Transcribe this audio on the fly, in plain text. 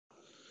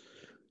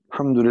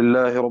الحمد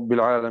لله رب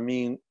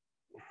العالمين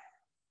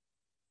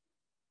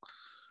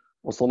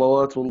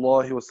وصلوات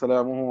الله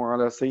وسلامه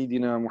على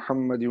سيدنا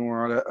محمد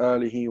وعلى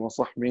آله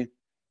وصحبه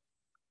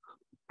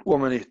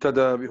ومن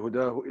اهتدى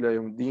بهداه إلى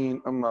يوم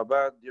الدين. أما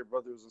بعد, dear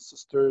brothers and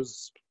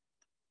sisters,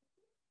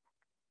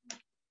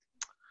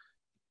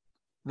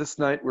 this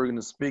night we're going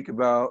to speak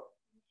about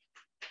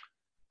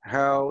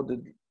how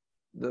did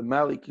the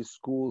Maliki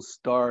school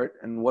start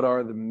and what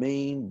are the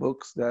main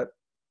books that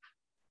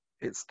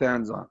it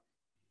stands on.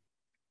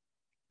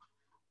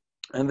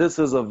 And this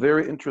is a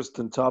very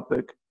interesting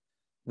topic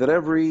that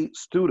every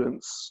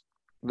student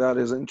that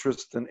is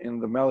interested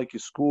in the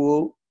Maliki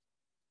school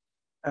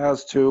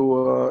has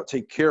to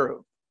take care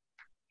of.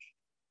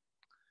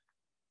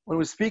 When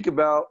we speak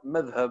about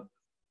madhab,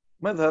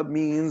 madhab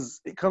means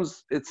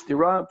it's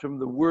derived from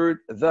the word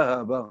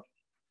dhahaba.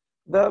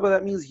 Dhahaba,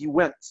 that means he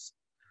went.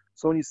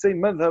 So when you say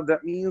madhab,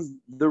 that means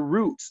the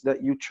route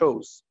that you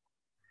chose.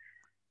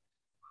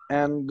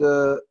 And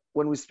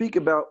when we speak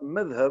about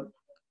madhab,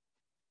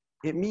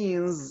 it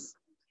means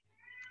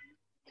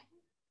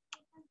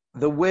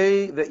the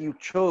way that you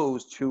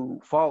chose to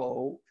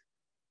follow,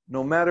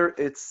 no matter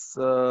it's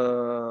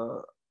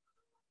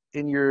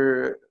in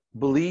your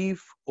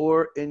belief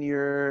or in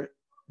your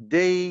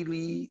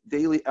daily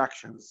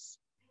actions.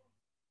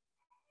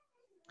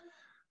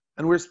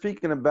 And we're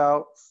speaking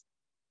about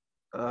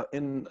a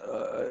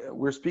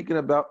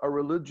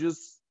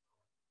religious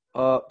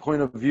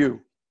point of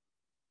view.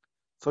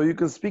 So you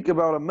can speak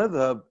about a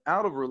madhab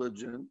out of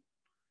religion,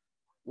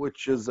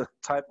 which is a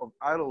type of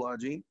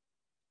ideology,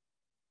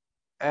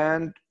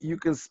 and you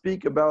can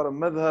speak about a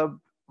madhab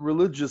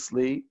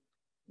religiously,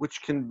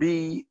 which can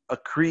be a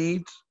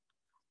creed,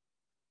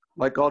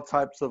 like all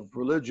types of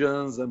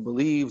religions and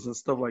beliefs and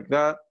stuff like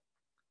that.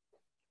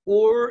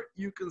 Or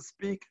you can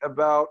speak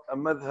about a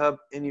madhab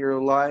in your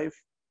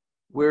life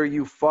where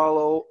you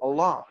follow a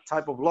law,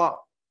 type of law,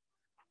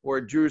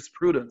 or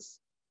jurisprudence.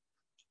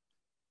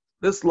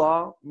 This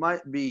law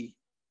might be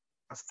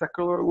a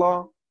secular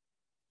law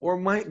or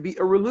might be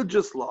a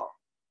religious law.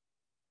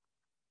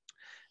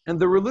 And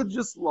the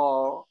religious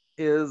law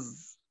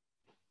is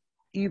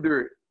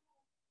either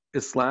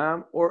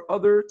Islam or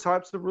other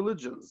types of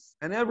religions.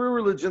 And every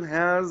religion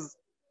has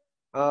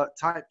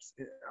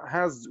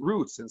has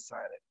roots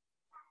inside it.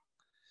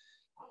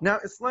 Now,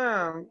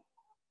 Islam,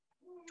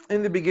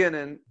 in the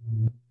beginning,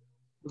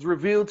 was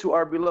revealed to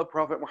our beloved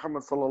Prophet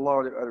Muhammad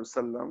sallallahu alaihi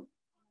wasallam,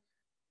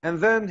 and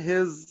then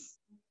his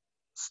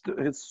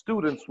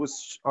students,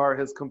 which are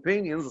his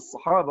companions, the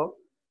Sahaba,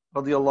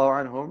 radiallahu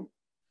anhum,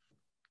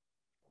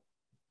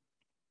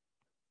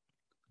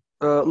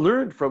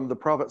 learned from the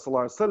Prophet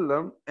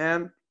ﷺ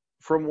and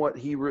from what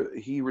he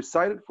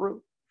recited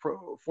for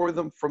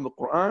them from the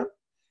Quran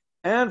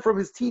and from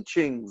his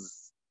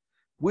teachings,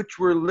 which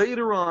were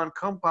later on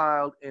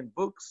compiled in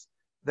books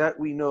that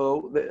we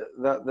know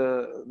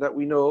that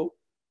we know,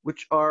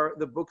 which are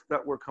the books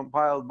that were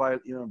compiled by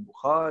Imam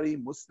Bukhari,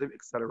 Muslim,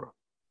 etc.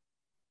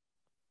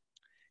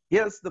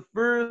 Yes, the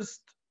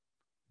first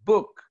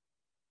book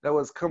that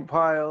was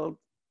compiled,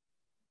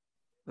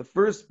 the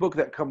first book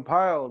that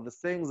compiled the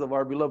sayings of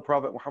our beloved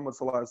Prophet Muhammad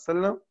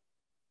ﷺ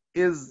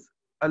is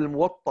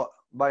Al-Muwatta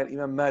by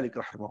Imam Malik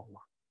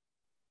rahimahullah.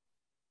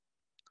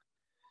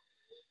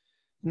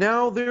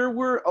 Now there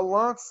were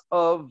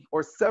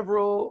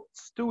several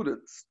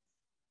students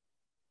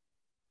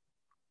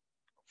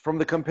from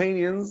the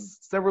companions,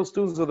 several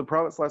students of the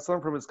Prophet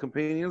ﷺ from his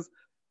companions,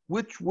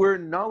 which were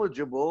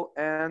knowledgeable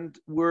and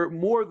were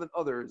more than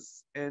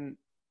others in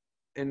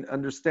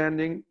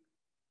understanding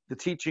the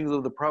teachings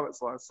of the Prophet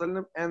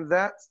ﷺ, and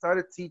that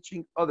started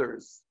teaching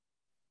others.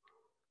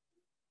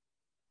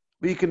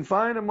 We can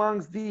find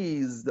amongst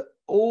these the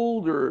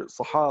older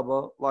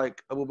Sahaba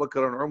like Abu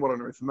Bakr and Umar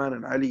and Uthman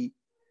and Ali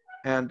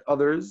and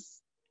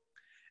others.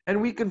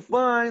 And we can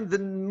find the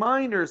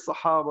minor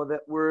Sahaba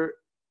that were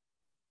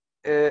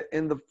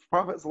in the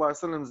Prophet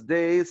ﷺ's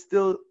day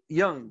still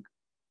young,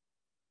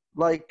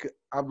 like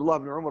Abdullah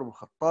ibn Umar ibn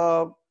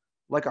Khattab,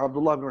 like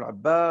Abdullah ibn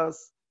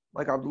Abbas,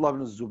 like Abdullah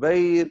ibn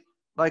Zubayr,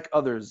 like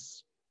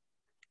others.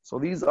 So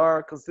these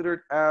are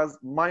considered as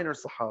minor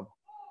Sahaba.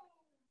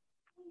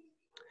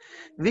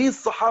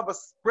 These Sahaba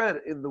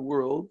spread in the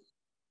world,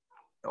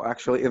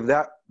 actually in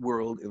that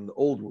world, in the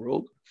old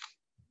world.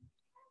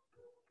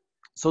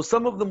 So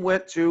some of them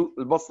went to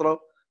Al-Basra,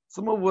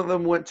 some of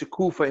them went to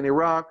Kufa in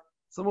Iraq,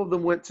 some of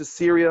them went to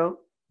Syria,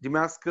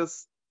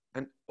 Damascus,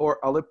 or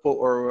Aleppo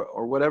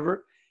or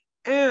whatever,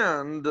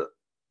 and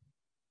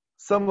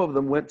some of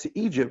them went to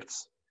Egypt,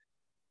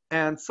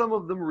 and some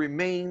of them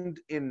remained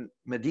in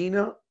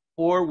Medina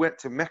or went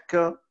to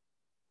Mecca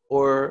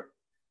or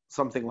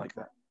something like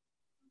that.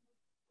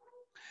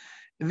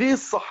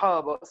 These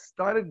Sahaba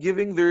started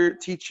giving their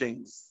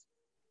teachings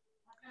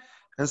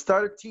and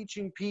started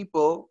teaching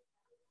people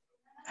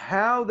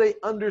how they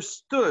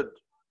understood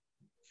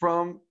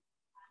from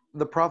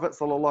the Prophet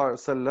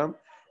ﷺ,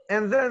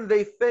 and then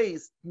they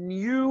faced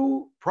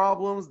new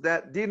problems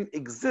that didn't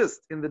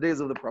exist in the days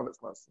of the Prophet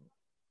ﷺ.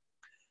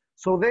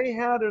 So they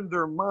had in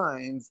their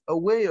minds a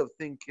way of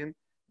thinking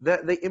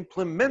that they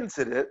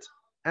implemented it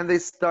and they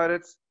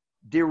started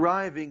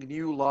deriving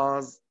new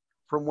laws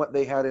from what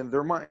they had in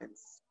their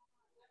minds.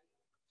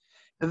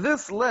 And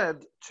this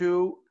led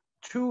to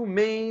two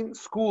main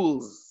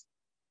schools.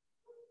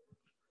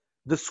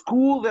 The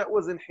school that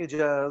was in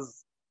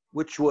Hijaz,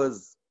 which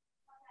was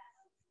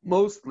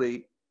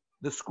mostly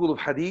the school of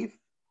Hadith,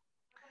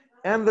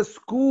 and the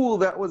school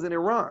that was in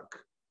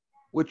Iraq,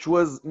 which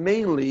was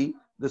mainly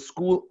the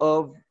school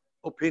of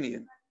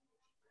opinion,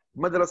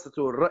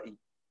 Madrasatul Ra'i,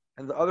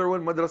 and the other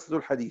one,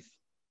 Madrasatul Hadith.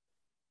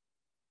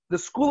 The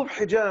school of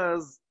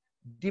Hijaz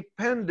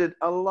depended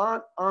a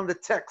lot on the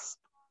text,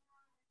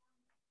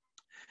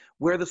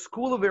 where the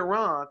school of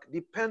Iraq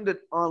depended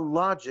on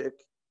logic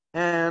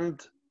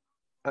and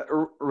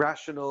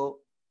rational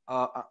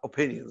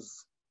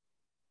opinions.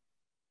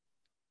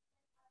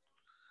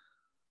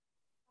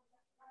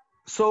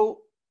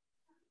 So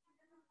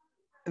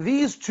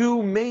these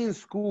two main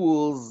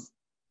schools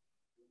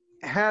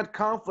had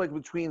conflict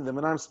between them,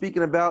 and I'm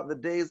speaking about the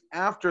days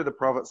after the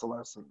Prophet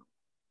ﷺ.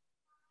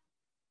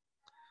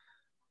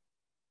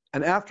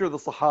 And after the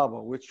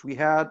Sahaba, which we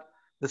had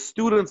the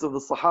students of the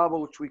Sahaba,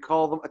 which we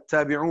call them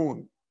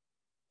at-tabi'un.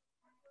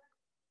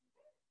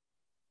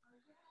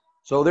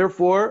 So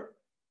therefore,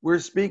 we're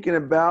speaking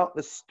about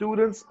the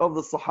students of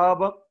the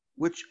Sahaba,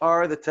 which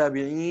are the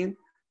tabi'in,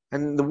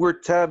 and the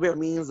word tabi'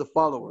 means a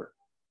follower.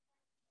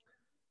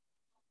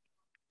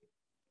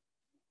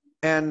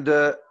 And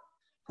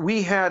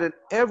we had in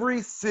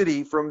every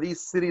city from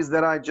these cities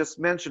that I just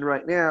mentioned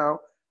right now,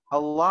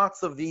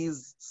 lots of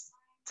these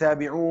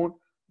tabi'un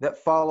that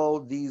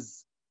followed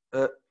these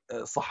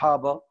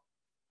Sahaba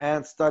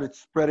and started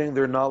spreading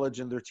their knowledge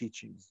and their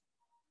teachings.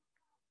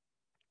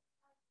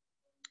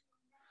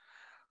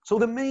 So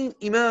the main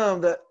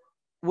Imam that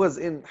was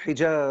in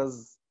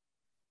Hijaz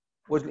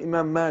was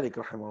Imam Malik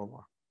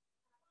rahimahullah.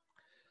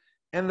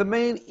 And the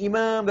main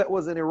Imam that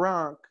was in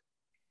Iraq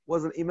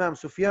was an Imam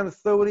Sufyan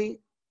al-Thawri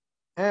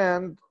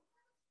and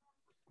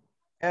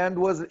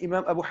was an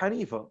Imam Abu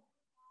Hanifa.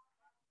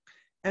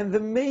 And the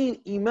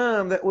main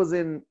Imam that was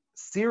in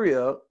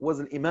Syria was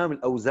an Imam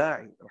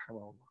al-Awza'i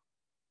rahimahullah.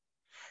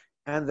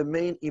 And the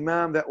main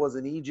Imam that was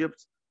in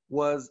Egypt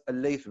was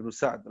Al-Layth ibn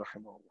Sa'd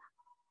rahimahullah.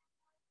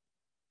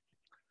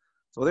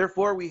 So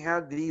therefore we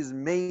had these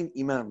main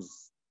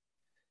Imams.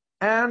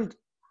 And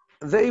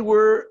they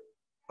were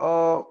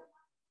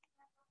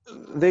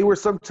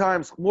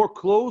sometimes more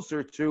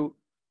closer to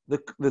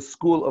the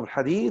school of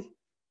Hadith,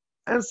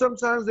 and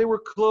sometimes they were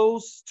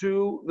close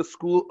to the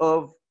school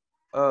of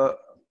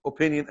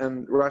opinion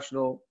and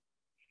rational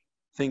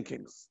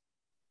thinkings.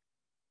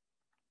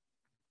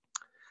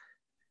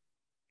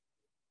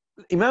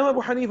 Imam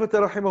Abu Hanifa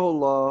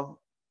rahimahullah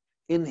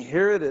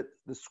inherited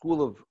the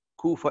school of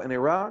Kufa in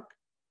Iraq,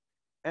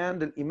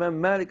 and Imam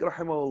Malik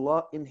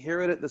rahimahullah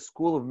inherited the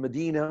school of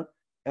Medina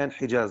and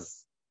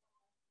Hijaz.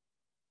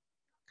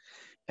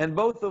 And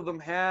both of them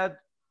had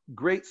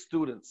great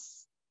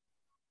students.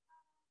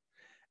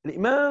 And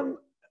Imam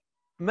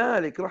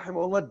Malik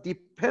rahimahullah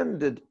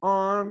depended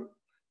on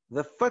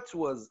the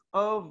fatwas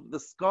of the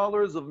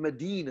scholars of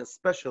Medina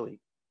especially.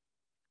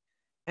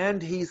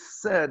 And he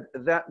said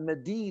that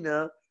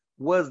Medina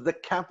was the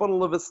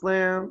capital of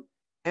Islam,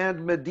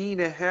 and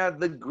Medina had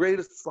the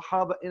greatest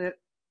Sahaba in it,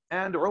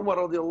 and Umar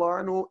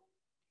radiallahu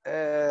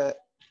anhu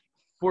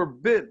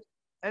forbid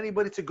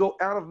anybody to go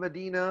out of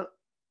Medina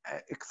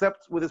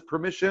except with his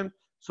permission.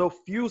 So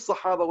few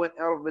Sahaba went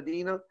out of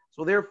Medina,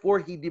 so therefore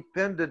he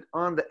depended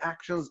on the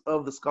actions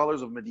of the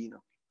scholars of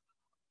Medina.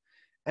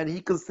 And he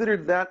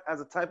considered that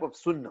as a type of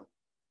sunnah.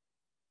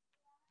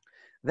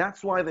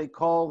 That's why they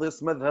call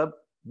this madhab,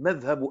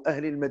 madhabu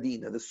ahli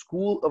al-Madina, the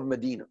school of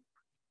Medina.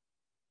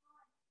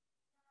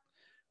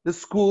 The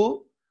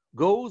school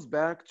goes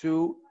back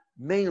to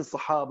main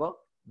Sahaba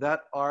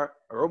that are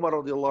Umar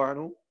radiallahu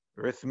anhu,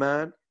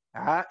 Uthman,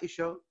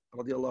 Aisha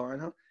radiallahu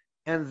anha,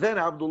 and then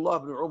Abdullah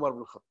ibn Umar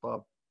ibn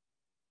Khattab.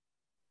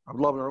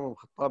 Abdullah ibn Umar ibn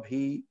Khattab,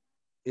 he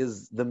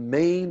is the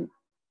main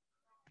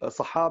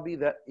Sahabi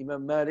that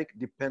Imam Malik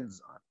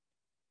depends on.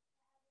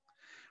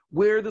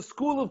 Where the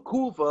school of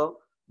Kufa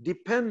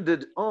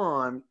depended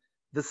on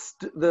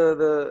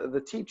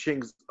the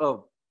teachings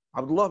of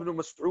Abdullah ibn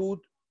Mas'ud,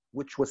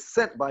 which was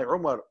sent by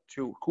Umar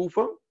to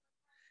Kufa,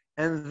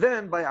 and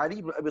then by Ali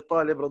ibn Abi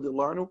Talib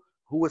radiallahu anhu,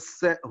 who was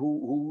sent,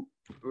 who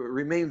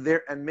remained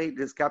there and made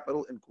his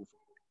capital in Kufa.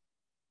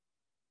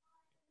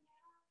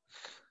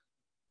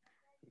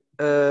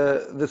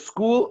 The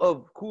school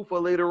of Kufa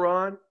later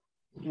on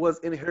was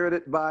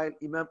inherited by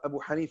Imam Abu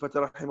Hanifa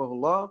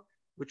rahimahullah,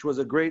 which was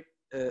a great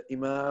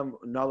Imam,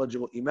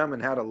 knowledgeable Imam,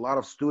 and had a lot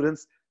of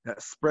students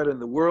that spread in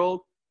the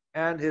world.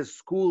 And his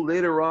school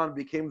later on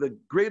became the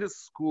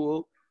greatest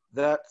school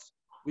that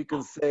we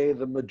can say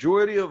the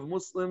majority of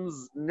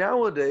Muslims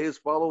nowadays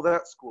follow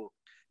that school.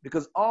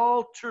 Because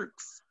all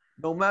Turks,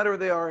 no matter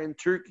they are in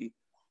Turkey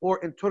or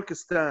in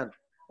Turkestan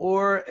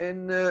or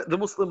in the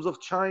Muslims of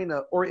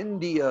China or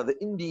India,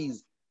 the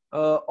Indies,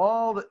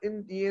 all the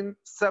Indian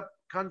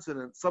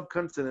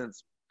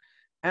subcontinents,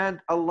 and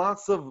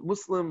lots of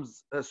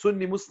Muslims,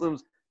 Sunni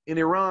Muslims in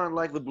Iran,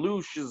 like the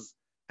Baluchis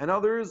and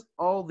others,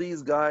 all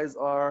these guys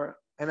are,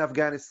 in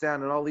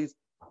Afghanistan and all these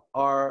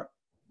are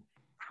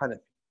Hanafi.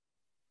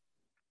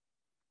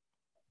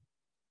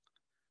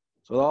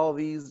 So all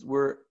these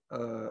were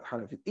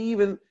Hanafi.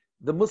 Even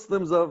the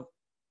Muslims of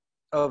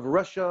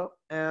Russia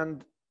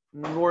and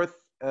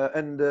North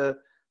and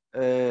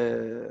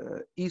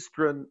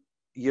Eastern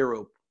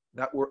Europe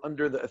that were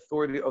under the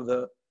authority of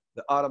the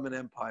Ottoman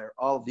Empire,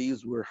 all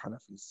these were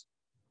Hanafis.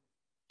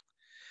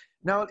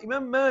 Now,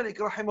 Imam Malik,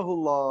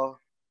 rahimahullah,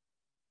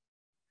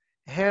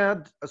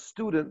 had a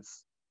student,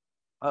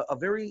 a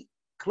very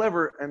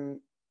clever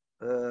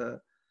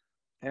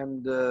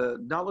and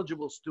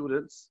knowledgeable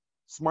student,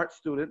 smart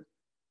student.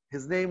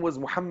 His name was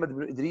Muhammad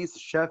ibn Idris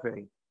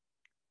al-Shafi'i.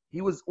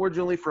 He was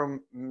originally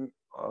from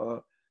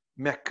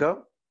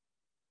Mecca,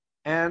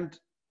 and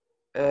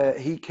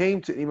he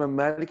came to Imam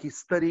Malik. He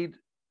studied,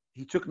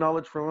 he took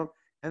knowledge from him,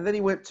 and then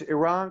he went to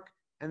Iraq,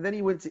 and then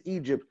he went to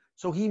Egypt.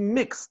 So he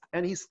mixed,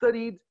 and he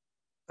studied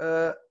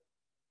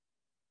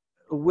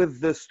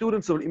with the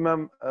students of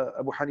Imam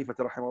Abu Hanifa,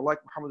 rahimahullah, like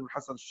Muhammad ibn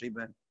Hassan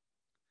al-Shaybani.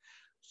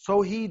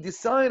 So he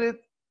decided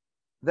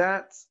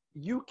that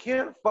you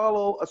can't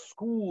follow a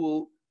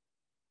school,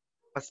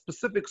 a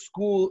specific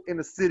school in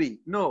a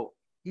city. No,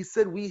 he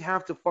said we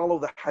have to follow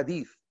the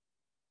hadith.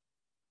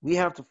 We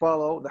have to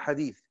follow the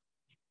hadith.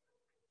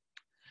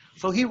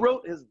 So he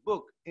wrote his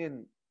book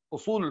in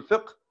Usul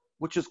al-Fiqh,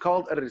 which is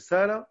called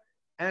Al-Risala,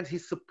 and he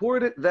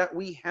supported that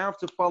we have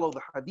to follow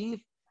the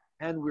hadith,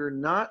 and we're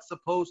not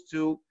supposed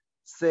to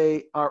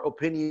say our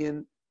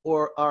opinion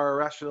or our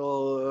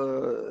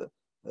rational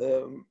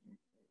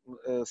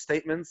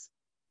statements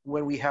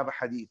when we have a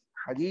hadith.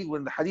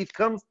 When the hadith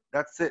comes,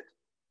 that's it.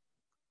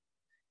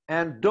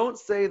 And don't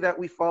say that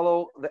we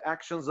follow the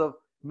actions of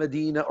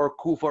Medina or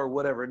Kufa or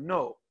whatever.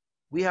 No,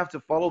 we have to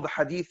follow the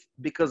hadith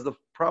because the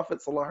Prophet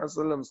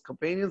ﷺ's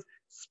companions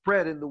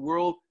spread in the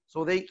world,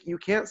 so you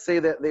can't say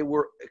that they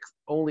were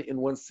only in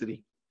one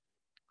city.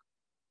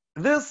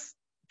 This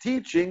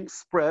teaching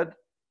spread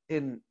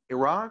in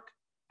Iraq,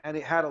 and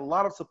it had a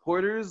lot of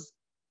supporters,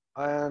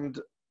 and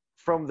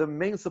from the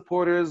main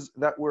supporters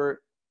that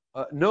were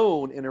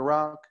known in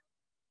Iraq,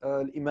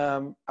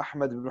 Imam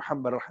Ahmad ibn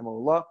Hanbal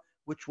rahimahullah,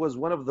 which was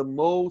one of the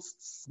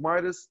most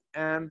smartest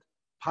and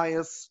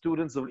pious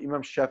students of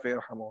Imam Shafi'i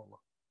rahimahullah.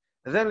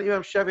 And then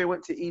Imam Shafi'i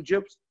went to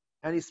Egypt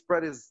and he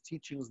spread his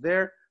teachings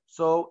there,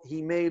 so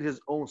he made his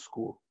own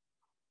school.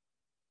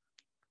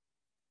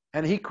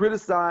 And he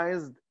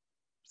criticized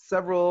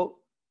several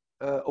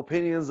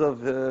opinions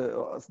of,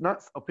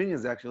 not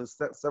opinions actually,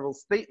 several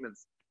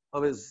statements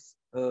of his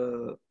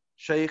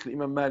Shaykh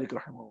Imam Malik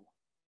rahimahullah.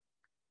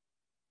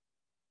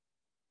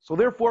 So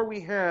therefore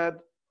we had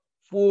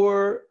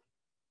 4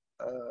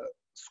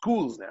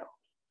 schools now.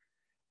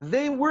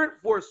 They weren't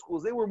 4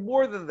 schools, they were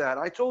more than that.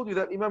 I told you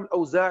that Imam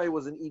Awza'i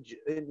was in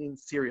Egypt, in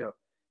Syria.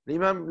 The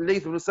Imam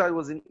Layth ibn Sa'd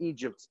was in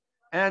Egypt.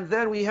 And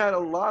then we had a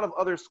lot of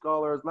other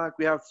scholars, like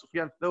we have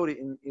Sufyan Thawri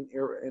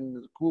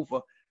in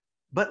Kufa.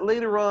 But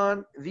later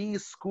on,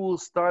 these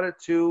schools started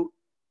to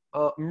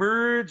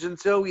merge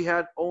until we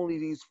had only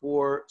these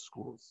 4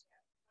 schools.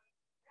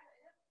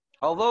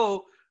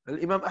 Although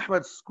Imam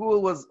Ahmad's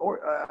school was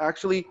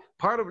actually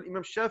part of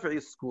Imam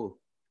Shafi'i's school.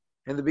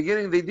 In the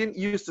beginning, they didn't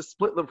used to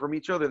split them from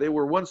each other. They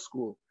were one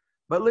school.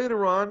 But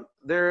later on,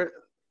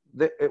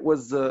 it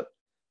was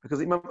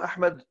because Imam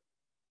Ahmad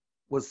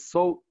was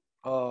so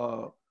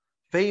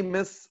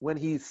famous when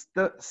he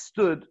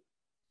stood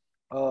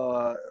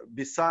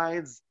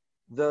besides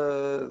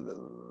the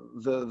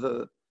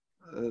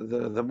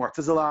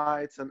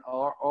Mu'tazilites and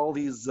all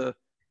these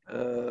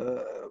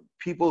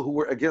people who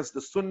were against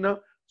the Sunnah.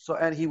 So,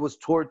 and he was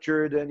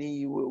tortured and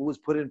he was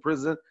put in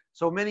prison.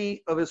 So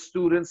many of his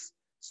students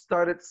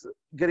started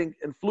getting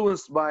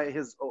influenced by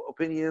his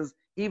opinions,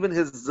 even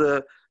his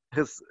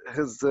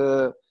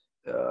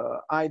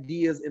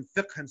ideas in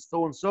fiqh and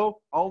so and so.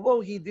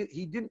 Although he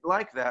didn't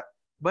like that,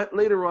 but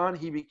later on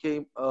he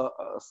became a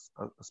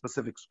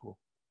specific school.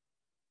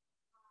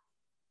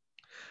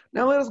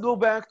 Now let us go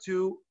back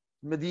to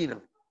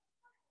Medina.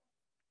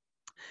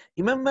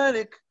 Imam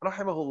Malik,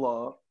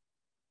 rahimahullah,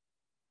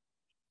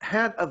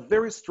 had a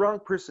very strong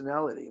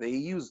personality. They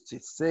used to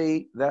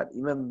say that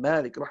Imam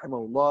Malik,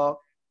 rahimahullah,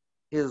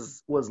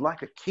 was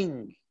like a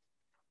king.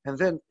 And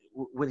then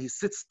when he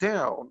sits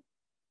down,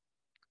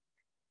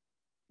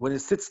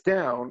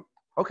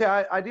 okay,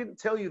 I didn't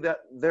tell you that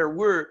there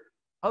were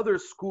other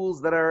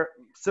schools that are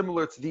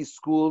similar to these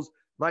schools,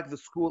 like the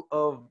school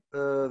of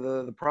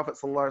the Prophet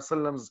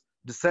ﷺ's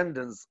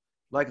descendants,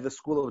 like the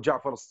school of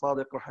Ja'far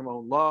al-Sadiq,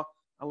 rahimahullah,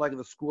 and like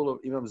the school of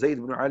Imam Zayd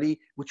ibn Ali,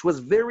 which was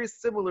very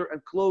similar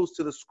and close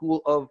to the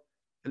school of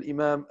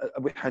Imam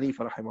Abu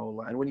Hanifa,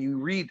 rahimahullah. And when you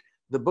read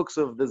the books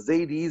of the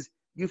Zaydis,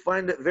 you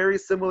find it very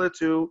similar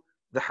to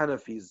the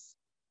Hanafis.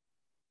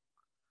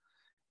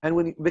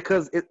 And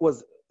because it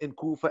was in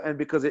Kufa and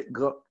because it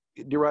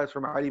derives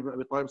from Ali ibn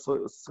Abi Talib, so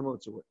it was similar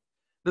to it.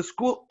 The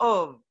school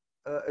of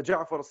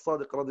Ja'far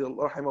al-Sadiq,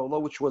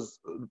 rahimahullah, which was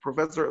the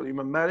professor of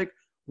Imam Malik,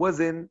 was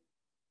in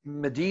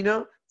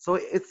Medina, So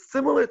it's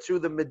similar to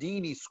the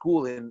Medini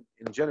school in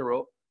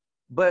general,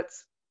 but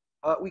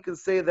we can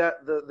say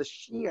that the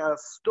Shia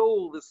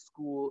stole this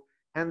school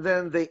and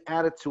then they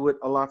added to it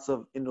a lots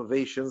of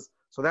innovations.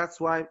 So that's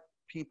why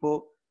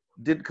people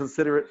didn't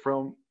consider it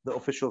from the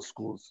official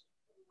schools.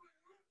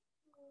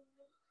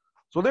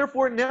 So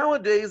therefore,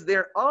 nowadays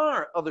there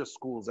are other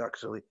schools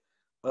actually,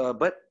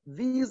 but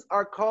these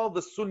are called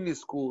the Sunni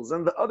schools,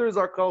 and the others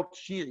are called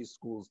Shi'i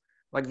schools,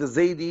 like the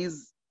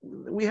Zaydis.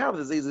 We have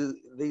the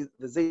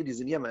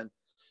Zaydis in Yemen,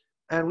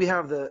 and we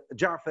have the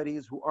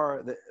Ja'faris, who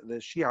are the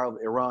Shia of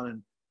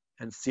Iran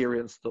and Syria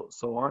and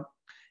so on.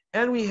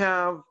 And we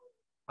have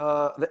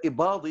the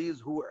Ibadis,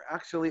 who are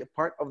actually a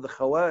part of the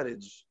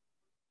Khawarij,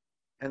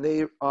 and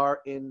they are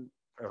in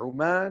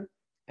Oman,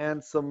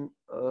 and some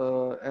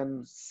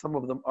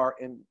of them are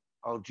in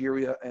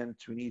Algeria and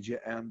Tunisia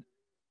and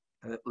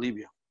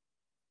Libya.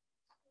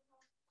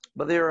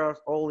 But there are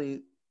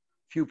only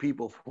few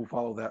people who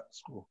follow that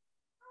school.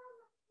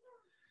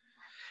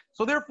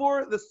 So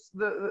therefore,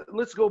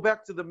 let's go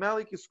back to the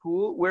Maliki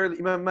school, where the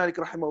Imam Malik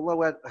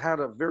rahimahullah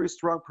had a very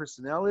strong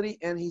personality,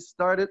 and he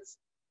started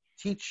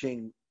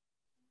teaching.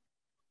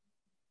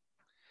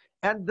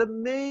 And the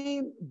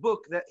main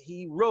book that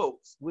he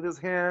wrote with his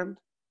hand,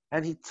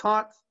 and he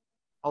taught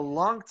a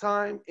long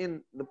time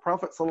in the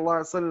Prophet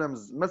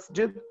ﷺ's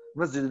Masjid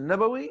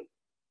al-Nabawi,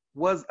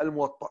 was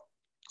Al-Muwatta.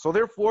 So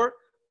therefore,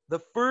 the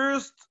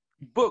first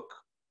book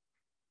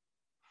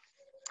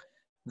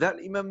that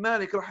Imam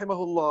Malik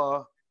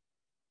rahimahullah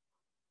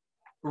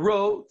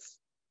wrote,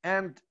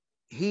 and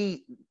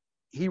he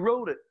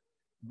wrote it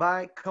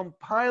by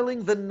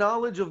compiling the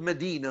knowledge of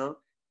Medina,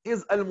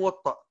 is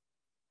Al-Muwatta.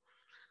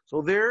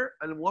 So there,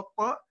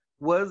 Al-Muwatta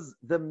was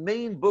the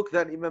main book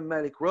that Imam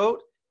Malik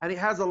wrote, and it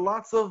has a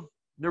lots of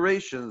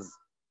narrations.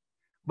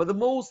 But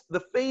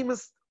the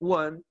famous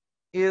one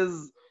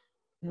is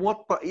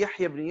Muwatta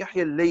Yahya ibn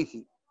Yahya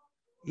al-Laythi.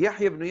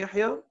 Yahya ibn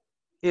Yahya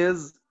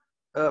is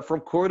from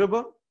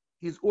Cordoba.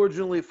 He's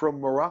originally from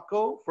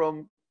Morocco,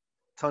 from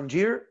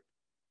Tangier,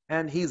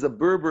 and he's a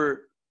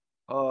Berber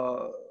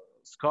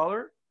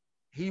scholar.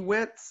 He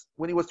went,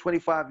 when he was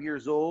 25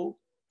 years old,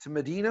 to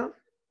Medina,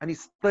 and he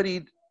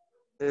studied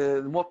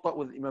Muwatta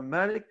with Imam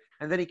Malik,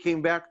 and then he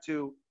came back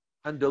to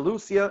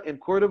Andalusia in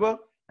Cordoba,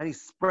 and he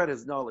spread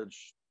his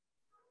knowledge.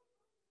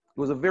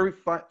 He was a very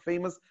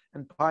famous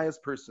and pious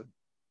person.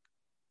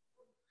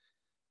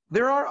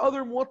 There are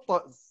other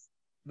Muwattas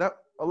that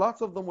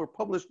lots of them were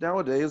published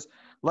nowadays,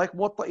 like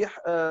Muwatta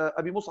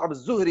Abi Mus'ab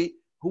al-Zuhri,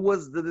 who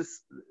was the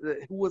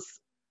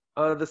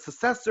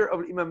successor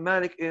of Imam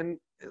Malik in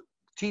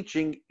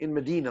teaching in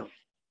Medina.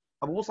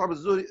 Abu Mus'ab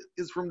al-Zuhri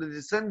is from the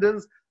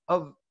descendants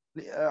of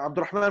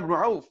Abdurrahman ibn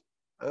Auf,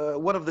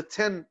 one of the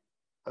 10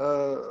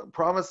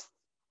 promised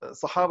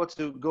Sahaba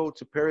to go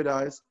to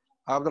paradise.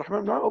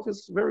 Abdurrahman ibn Auf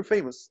is very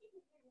famous.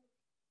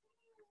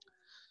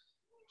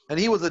 And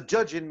he was a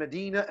judge in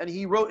Medina, and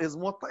he wrote his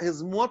Muwatta.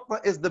 His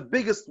Muwatta is the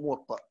biggest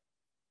Muwatta.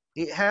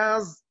 It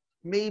has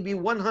maybe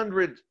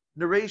 100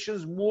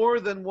 narrations more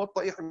than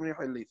Muwatta ibn Yahya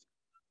al-Laythi.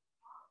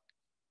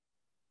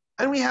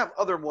 And we have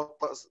other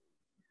Muwattas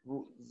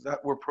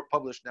that were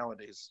published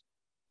nowadays.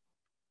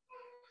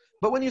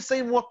 But when you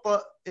say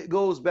Muwatta, it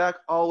goes back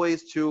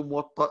always to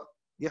Muwatta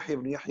Yahya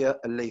ibn Yahya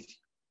al-Laythi.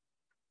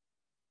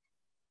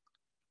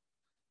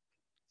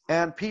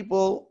 And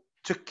people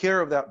took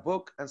care of that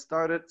book and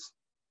started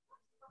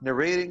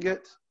narrating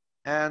it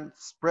and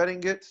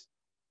spreading it.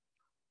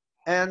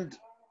 And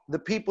the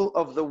people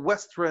of the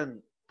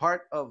western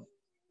part of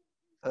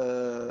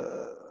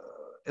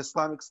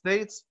Islamic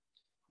states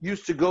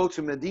used to go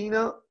to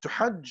Medina to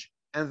Hajj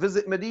and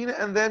visit Medina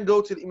and then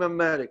go to Imam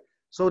Malik.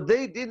 So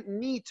they didn't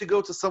need to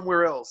go to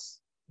somewhere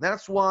else.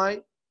 That's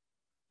why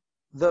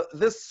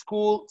this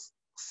school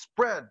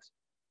spread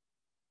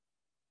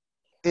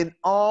in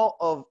all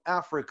of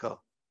Africa,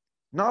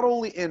 not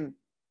only in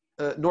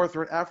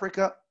Northern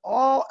Africa,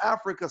 all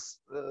Africa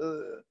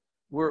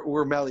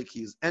were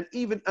Malikis, and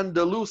even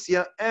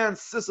Andalusia and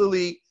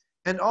Sicily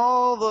and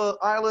all the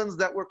islands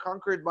that were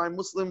conquered by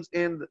Muslims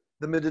in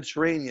the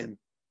Mediterranean,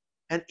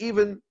 and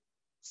even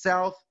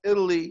South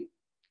Italy,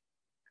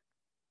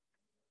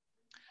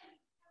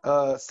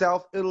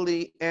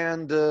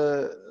 and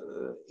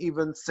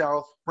even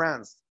South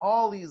France.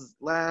 All these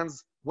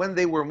lands, when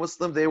they were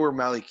Muslim, they were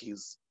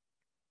Malikis.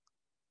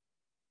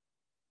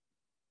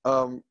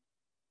 The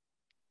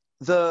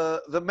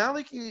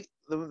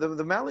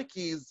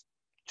Malikis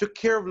took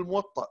care of the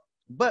Muwatta,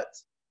 but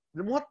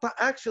the Muwatta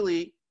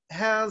actually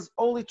has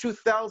only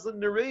 2,000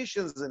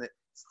 narrations in it.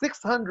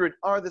 600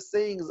 are the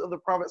sayings of the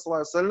Prophet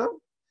ﷺ,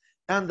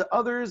 and the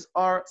others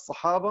are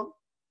Sahaba,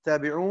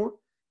 Tabi'un,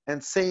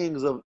 and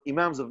sayings of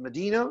Imams of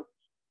Medina,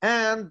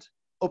 and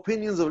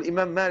opinions of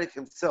Imam Malik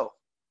himself.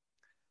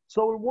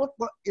 So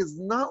Muwatta is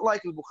not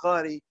like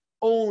Bukhari,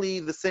 only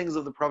the sayings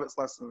of the Prophet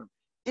ﷺ.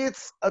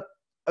 It's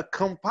a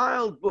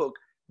compiled book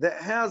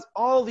that has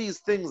all these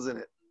things in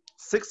it.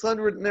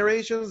 600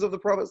 narrations of the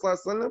Prophet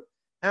ﷺ,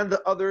 and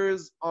the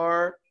others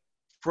are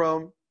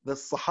from the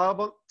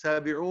Sahaba,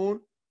 Tabi'un,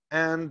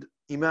 and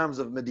Imams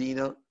of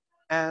Medina,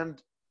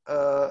 and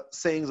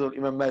sayings of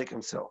Imam Malik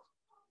himself.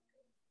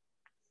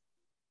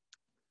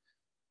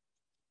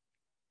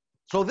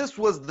 So this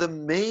was the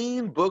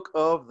main book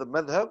of the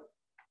madhab,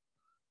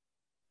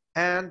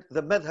 and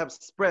the madhab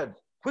spread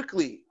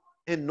quickly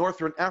in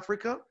northern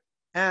Africa,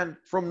 and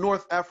from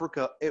North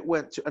Africa it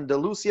went to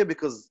Andalusia,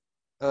 because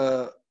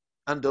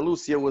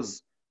Andalusia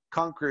was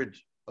conquered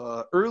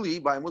early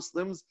by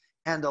Muslims,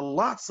 and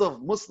lots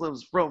of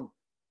Muslims from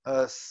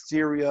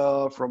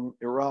Syria, from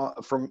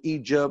Iraq, from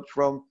Egypt,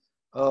 from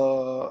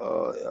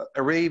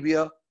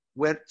Arabia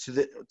went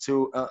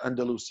to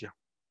Andalusia.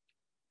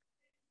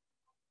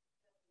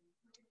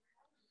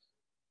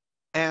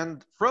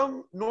 And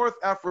from North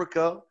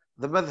Africa,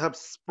 the madhab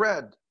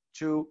spread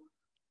to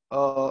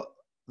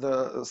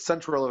the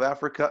central of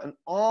Africa, and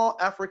all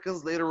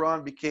Africans later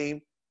on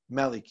became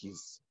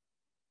Malikis.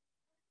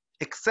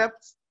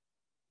 Except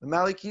the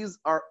Malikis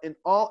are in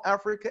all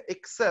Africa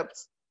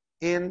except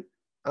in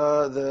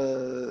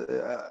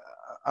the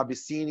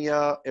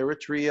Abyssinia,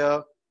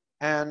 Eritrea,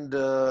 and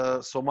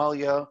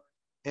Somalia,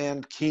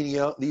 and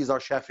Kenya. These are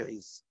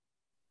Shafi'is.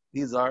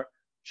 These are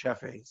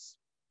Shafi'is.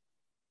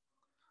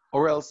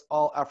 Or else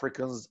all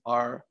Africans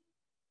are,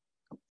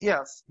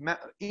 yes,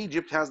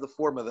 Egypt has the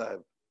four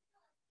madhab.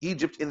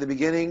 Egypt in the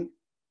beginning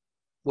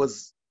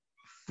was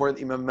for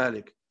Imam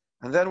Malik.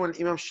 And then when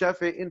Imam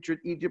Shafi'i entered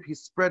Egypt, he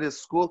spread his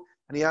school,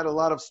 and he had a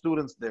lot of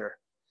students there.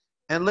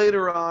 And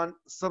later on,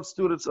 some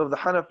students of the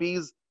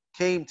Hanafis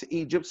came to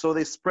Egypt, so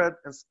they spread,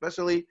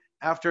 especially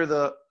after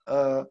the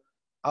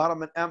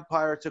Ottoman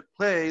Empire took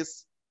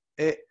place.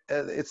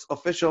 Its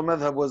official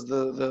madhab was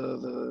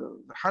the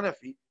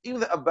Hanafi.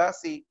 Even the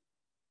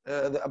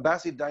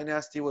Abbasid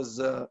dynasty was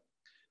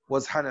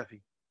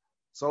Hanafi.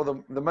 So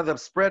the madhab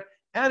spread,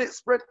 and it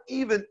spread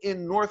even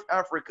in North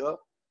Africa,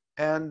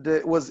 and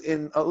it was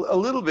in a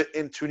little bit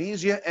in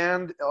Tunisia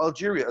and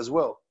Algeria as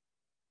well.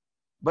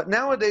 But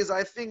nowadays,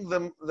 I think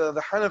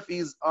the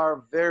Hanafis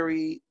are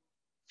very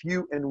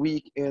few and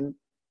weak in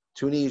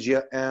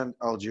Tunisia and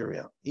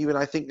Algeria. Even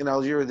I think in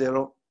Algeria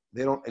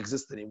they don't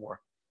exist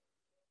anymore,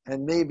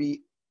 and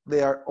maybe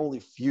they are only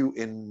few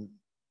in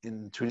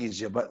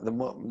Tunisia. But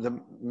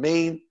the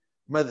main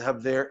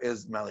madhab there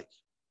is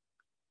Maliki,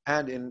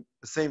 and in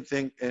the same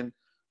thing in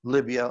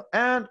Libya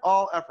and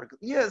all Africa.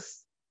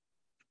 Yes,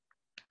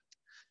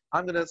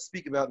 I'm going to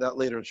speak about that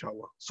later,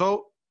 inshallah.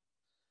 So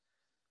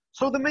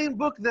the main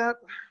book that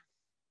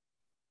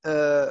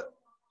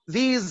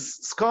these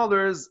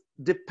scholars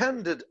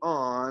depended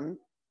on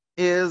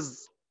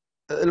is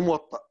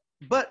Al-Muwatta.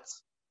 But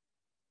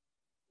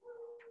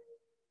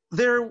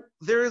there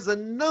is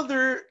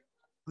another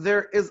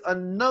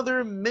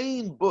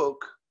main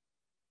book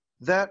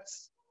that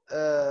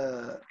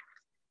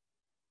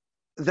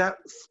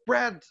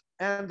spread,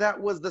 and that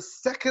was the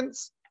second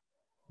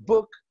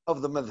book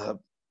of the madhab,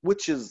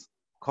 which is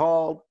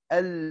called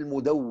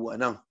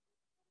Al-Mudawwana.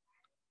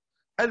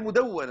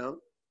 Al-Mudawwana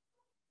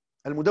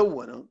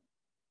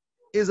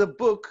is a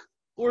book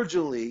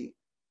originally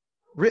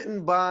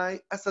written by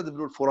Asad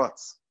ibn al-Furat.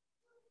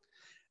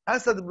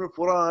 Asad ibn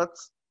al-Furat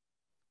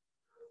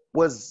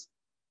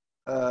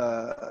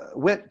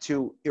went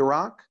to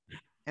Iraq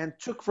and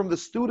took from the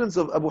students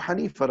of Abu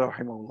Hanifa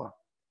rahimahullah.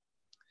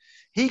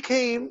 He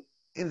came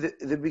in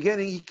the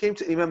beginning, he came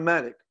to Imam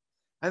Malik,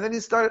 and then he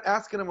started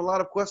asking him a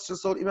lot of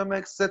questions. So Imam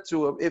Malik said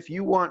to him, if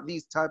you want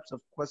these types of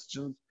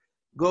questions,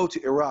 go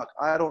to Iraq.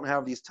 I don't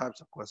have these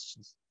types of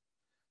questions.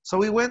 So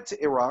he went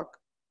to Iraq,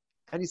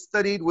 and he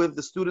studied with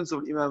the students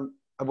of Imam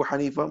Abu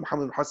Hanifa,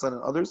 Muhammad ibn Hassan,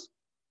 and others.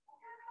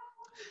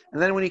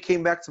 And then when he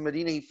came back to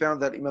Medina, he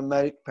found that Imam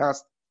Malik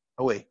passed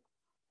away.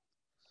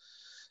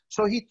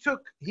 So he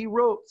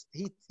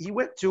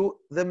went to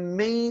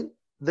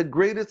the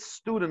greatest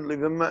student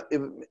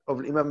of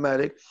Imam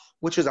Malik,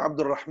 which is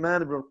Abdul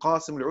Rahman ibn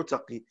al-Qasim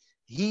al-Utaqi.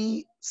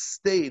 He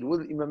stayed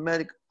with Imam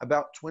Malik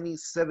about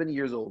 27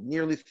 years old,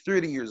 nearly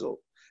 30 years old.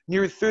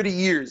 Nearly 30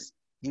 years.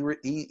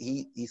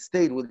 He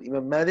stayed with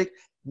Imam Malik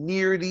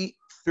nearly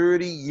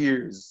 30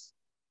 years.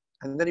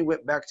 And then he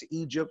went back to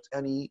Egypt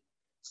and he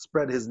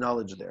spread his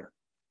knowledge there.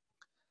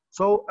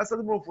 So Asad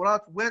ibn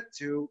al-Furat went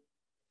to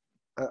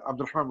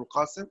Abdul Rahman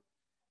al-Qasim,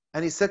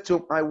 and he said to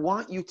him, I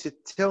want you to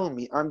tell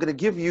me, I'm going to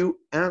give you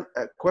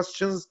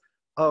questions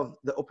of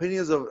the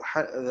opinions of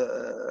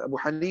Abu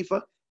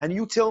Hanifa, and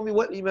you tell me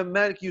what Imam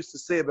Malik used to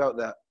say about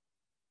that.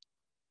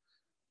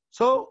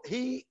 So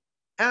he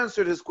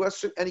answered his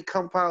question, and he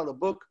compiled a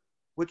book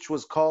which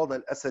was called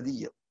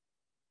Al-Asadiyya.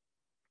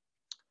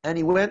 And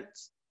he went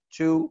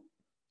to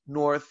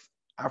North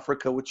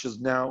Africa, which is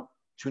now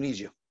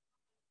Tunisia.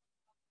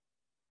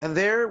 And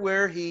there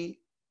where he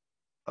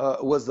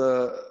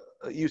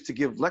used to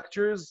give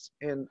lectures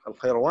in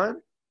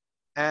Al-Qayrawan,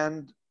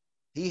 and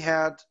he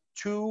had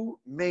two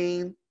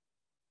main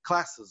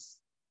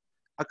classes.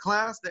 A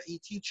class that he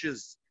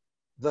teaches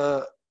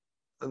the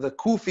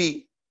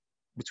Kufi,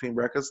 between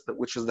brackets,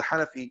 which is the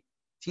Hanafi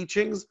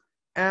teachings,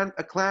 and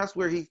a class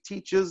where he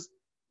teaches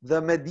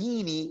the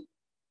Madini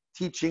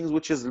teachings,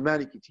 which is the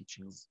Maliki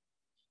teachings.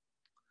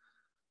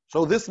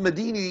 So this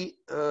Madini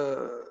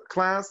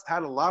class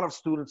had a lot of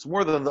students,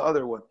 more than the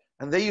other one.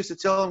 And they used to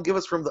tell him, give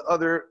us from the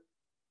other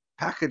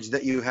package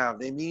that you have.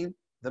 They mean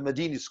the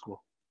Madini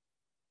school.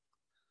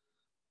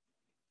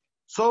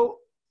 So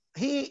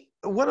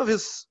one of the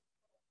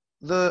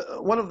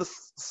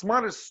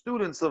smartest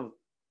students of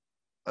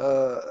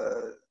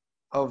Asad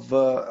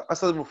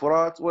ibn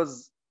Furat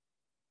was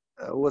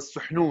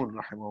Suhnun,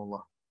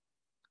 rahimahullah.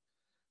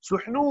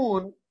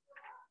 Suhnun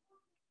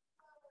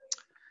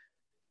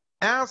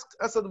asked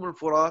Asad ibn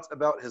Furat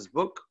about his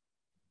book,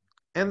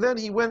 and then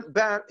he went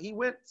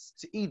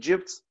to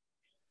Egypt,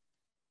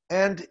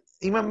 and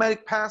Imam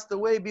Malik passed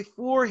away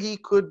before he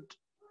could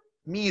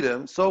meet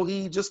him, so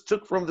he just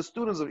took from the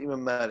students of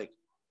Imam Malik,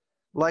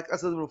 like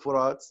Asad ibn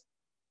Furat,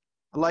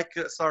 like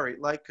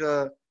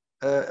Ibn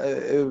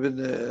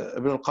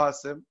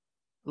al-Qasim,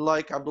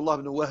 like Abdullah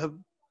ibn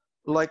Wahb,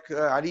 like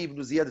Ali ibn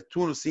Ziyad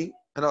al-Tunisi,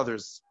 and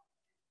others.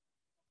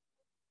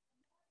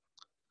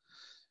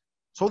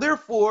 So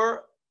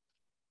therefore,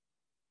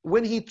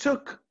 when he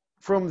took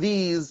from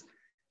these,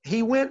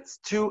 he went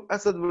to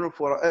Asad ibn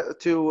Furat,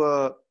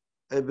 to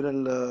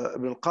Ibn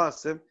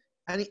al-Qasim,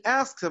 and he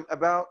asked him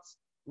about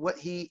what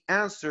he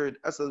answered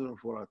Asad ibn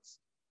Furat.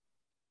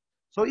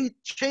 So he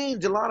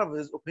changed a lot of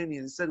his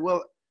opinions. He said,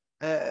 well,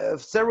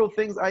 several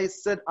things I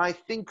said, I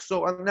think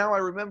so, and now I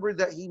remember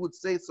that he would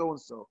say so and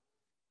so.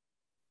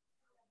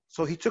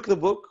 So he took the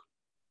book,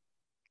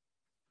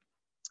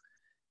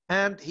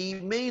 and he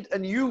made a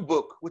new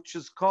book, which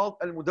is called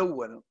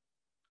Al-Mudawwana.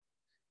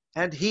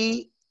 And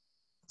he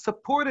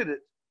supported it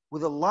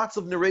with lots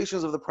of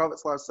narrations of the Prophet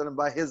ﷺ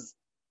by his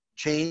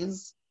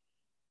chains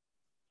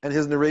and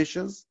his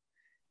narrations.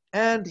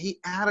 And he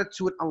added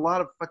to it a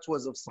lot of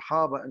fatwas of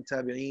Sahaba and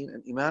Tabi'een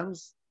and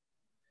Imams,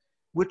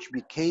 which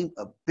became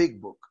a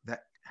big book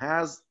that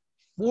has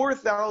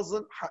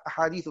 4,000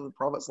 hadith of the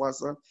Prophet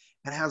ﷺ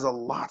and has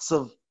lots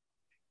of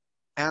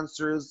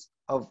answers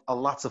of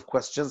lots of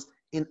questions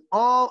in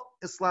all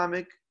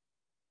Islamic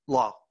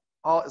law,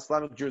 all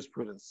Islamic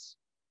jurisprudence.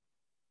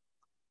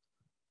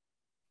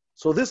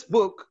 So this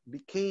book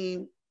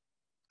became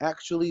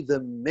actually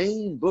the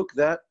main book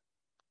that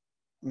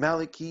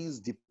Malikis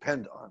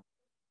depend on.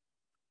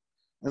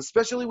 And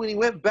especially when he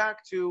went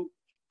back to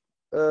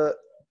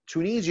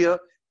Tunisia,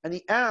 and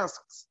he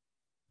asked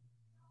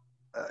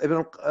Asad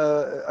ibn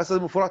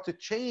Furat to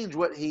change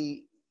what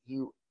he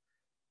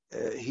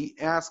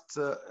asked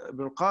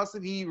Ibn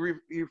al-Qasim. He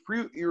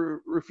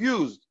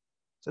refused.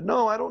 Said,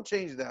 no, I don't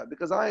change that,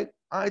 because I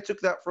took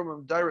that from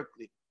him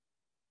directly.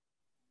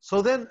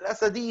 So then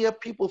Asadiyya,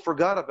 people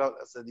forgot about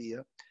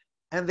Asadiyya,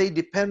 and they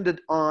depended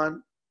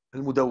on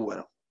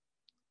Al-Mudawwana.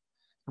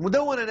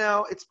 Al-Mudawwana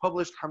now, it's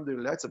published,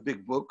 alhamdulillah, it's a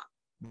big book,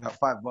 about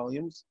 5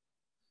 volumes,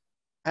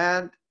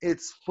 and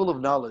it's full of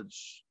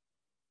knowledge.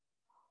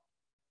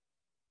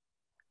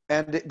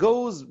 And it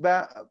goes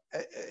back,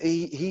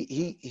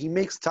 he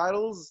makes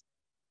titles,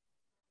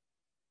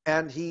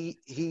 and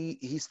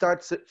he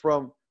starts it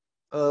from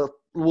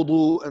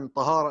wudu and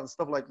tahara and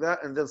stuff like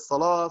that, and then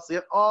salah,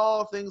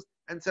 all things,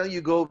 until you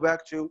go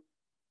back to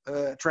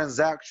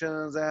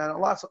transactions and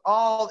lots of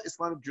all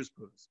Islamic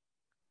jurisprudence.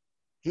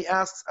 He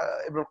asks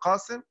Ibn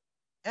al-Qasim,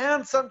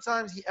 and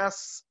sometimes he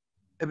asks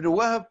Ibn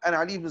Wahb and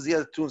Ali ibn Ziyad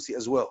al-Tunisi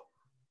as well.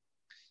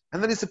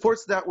 And then he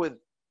supports that with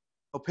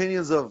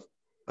opinions of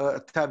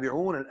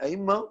Tabi'un and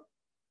Aimma,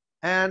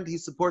 and he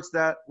supports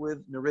that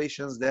with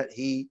narrations that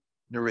he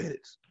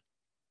narrated.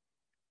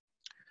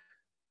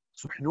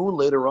 Suhnun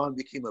later on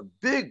became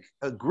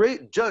a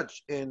great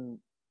judge in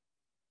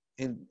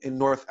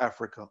North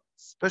Africa,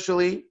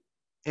 especially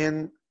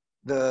in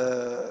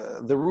the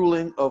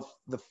ruling of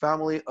the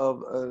family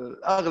of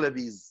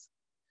Aghlabis.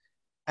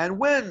 And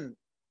when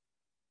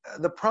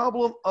the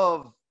problem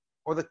of,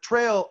 or the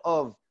trail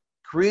of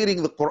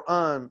creating the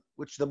Quran,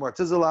 which the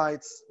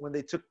Mu'tazilites, when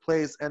they took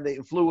place and they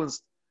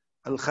influenced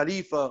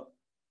Al-Khalifa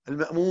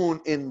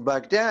Al-Ma'mun in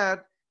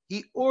Baghdad,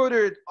 he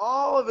ordered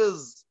all of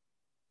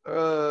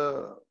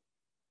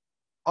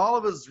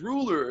his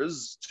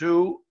rulers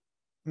to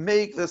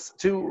make this,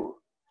 to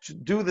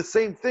do the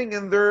same thing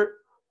in their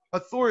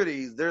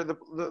authorities. They're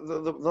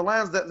the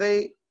lands that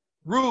they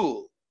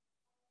rule,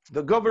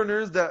 the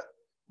governors that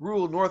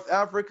rule North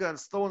Africa and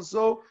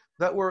so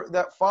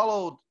that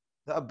followed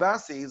the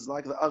Abbasis,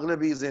 like the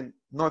Aghlabis in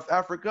North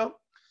Africa.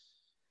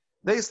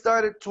 They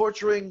started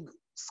torturing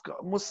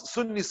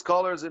Sunni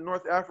scholars in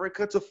North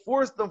Africa to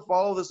force them to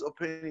follow this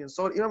opinion.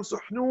 So Imam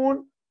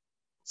Suhnun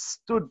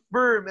stood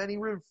firm, and he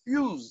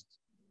refused.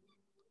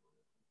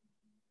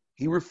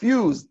 He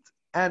refused,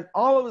 and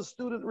all of his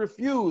students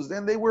refused,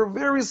 and they were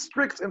very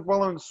strict in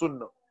following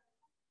Sunnah.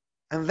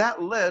 And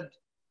that led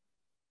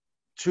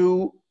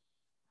to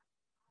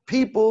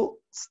people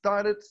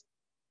started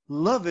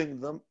loving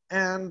them,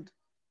 and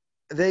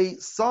they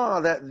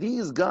saw that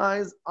these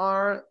guys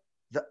are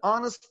the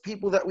honest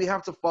people that we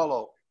have to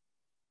follow.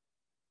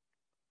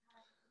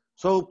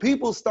 So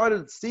people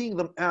started seeing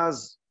them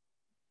as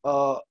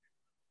real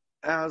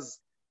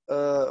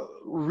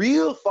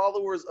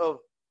followers of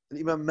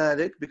Imam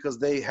Malik, because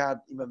they had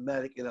Imam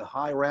Malik in a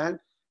high rank,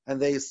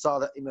 and they saw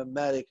that Imam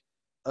Malik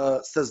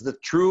says the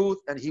truth,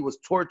 and he was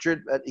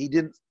tortured, but he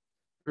didn't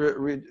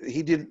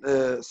he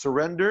didn't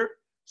surrender.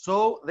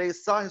 So they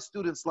saw his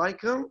students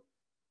like him.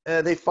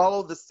 They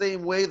followed the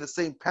same way, the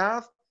same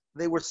path.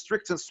 They were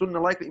strict in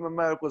Sunnah, like Imam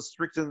Malik was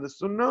strict in the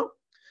Sunnah.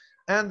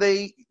 And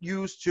they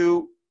used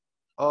to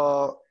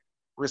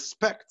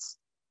respect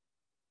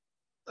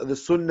the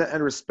Sunnah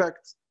and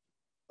respect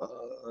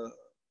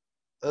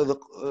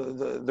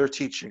their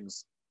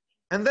teachings.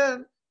 And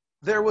then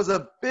there was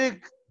a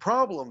big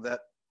problem that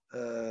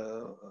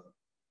the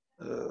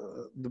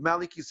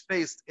Malikis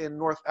faced in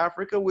North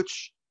Africa,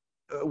 which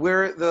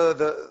where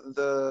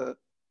the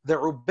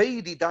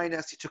Ubaydi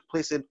dynasty took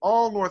place in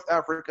all North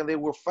Africa. They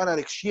were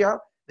fanatic Shia.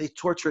 They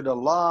tortured a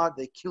lot.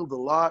 They killed a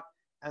lot.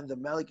 And the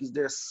Malikis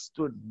there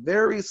stood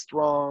very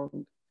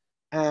strong.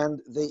 And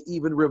they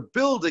even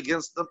rebelled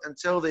against them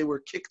until they were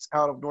kicked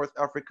out of North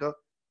Africa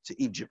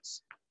to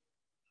Egypt.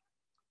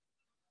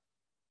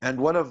 And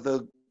one of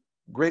the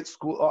great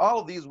schools, all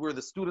of these were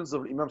the students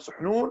of Imam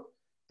Suhnun,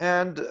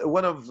 and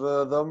one of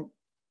them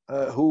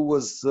who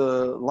was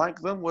like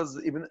them was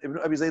Ibn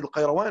Abi Zayd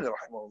al-Qayrawani,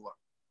 rahimahullah.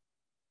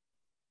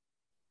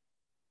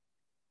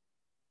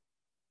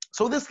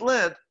 So this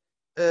led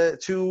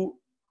to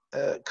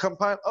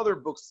compile other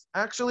books,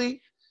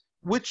 actually,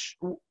 what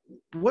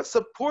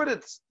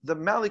supported the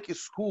Maliki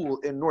school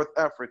in North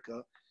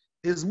Africa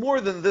is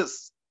more than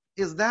this,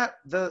 is that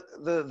the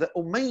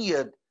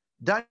Umayyad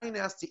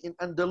dynasty in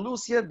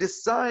Andalusia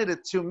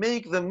decided to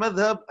make the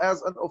madhab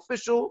as an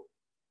official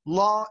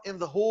law in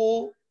the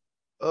whole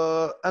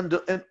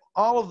and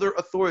all of their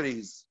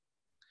authorities.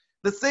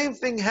 The same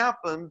thing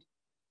happened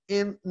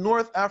in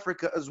North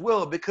Africa as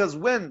well, because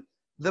when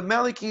the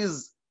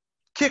Malikis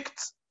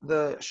kicked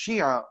the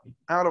Shia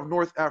out of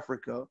North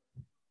Africa,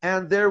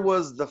 and there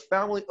was the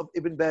family of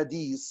Ibn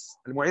Badis,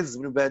 Al-Mu'izz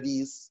ibn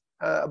Badis,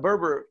 a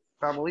Berber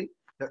family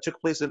that took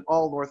place in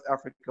all North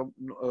Africa,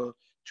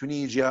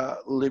 Tunisia,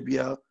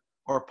 Libya,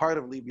 or part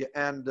of Libya,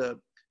 and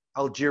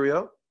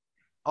Algeria.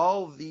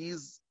 All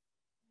these,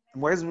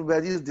 Mu'izz ibn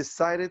Badis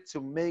decided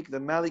to make the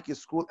Maliki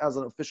school as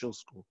an official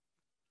school.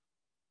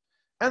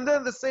 And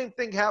then the same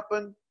thing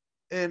happened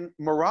in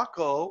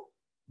Morocco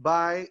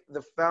by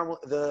the family,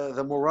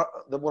 the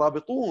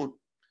Murabitun,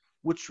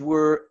 which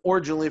were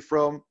originally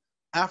from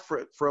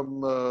Africa,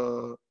 from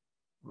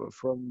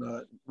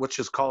which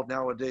is called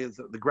nowadays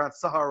the Grand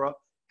Sahara,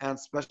 and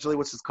especially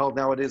which is called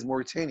nowadays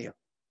Mauritania.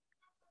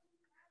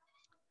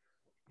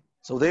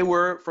 So they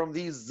were from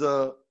these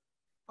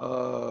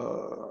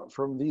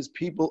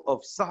people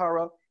of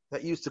Sahara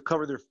that used to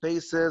cover their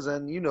faces,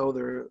 and you know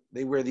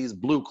they wear these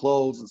blue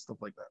clothes and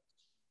stuff like that.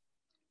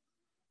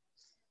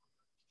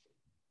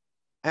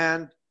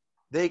 And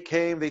they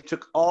came, they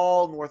took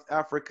all North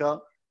Africa,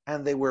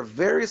 and they were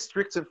very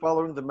strict in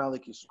following the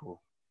Maliki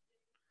school.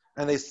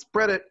 And they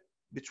spread it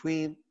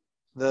between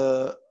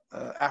the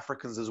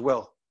Africans as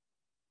well.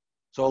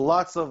 So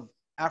lots of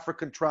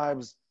African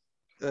tribes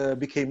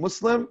became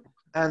Muslim,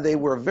 and they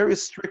were very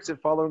strict in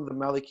following the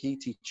Maliki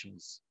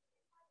teachings.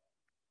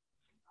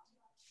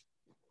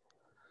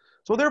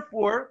 So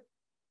therefore,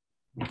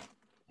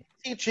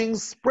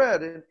 teachings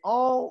spread in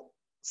all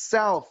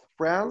South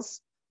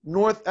France,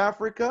 North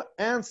Africa,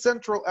 and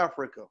Central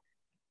Africa.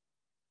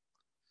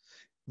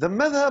 The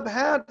madhab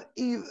had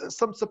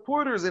some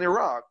supporters in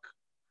Iraq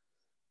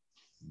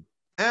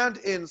and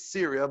in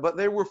Syria, but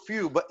they were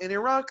few. But in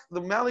Iraq, the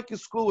Maliki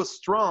school was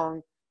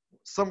strong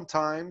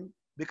sometime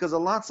because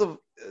lots of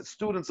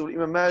students of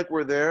Imam Malik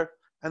were there,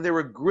 and they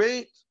were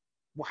great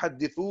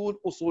muhaddithun,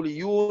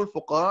 usuliyun,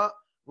 fuqaha,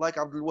 like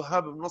Abdul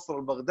Wahhab ibn Nasr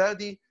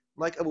al-Baghdadi,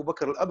 like Abu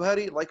Bakr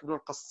al-Abhari, like Ibn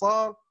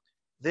al-Qassar.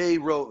 They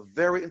wrote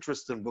very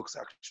interesting books,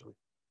 actually.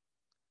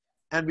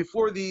 And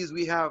before these,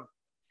 we have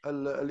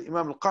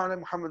Imam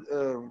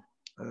al-Qanabi,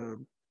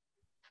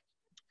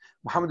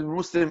 Muhammad ibn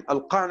Muslim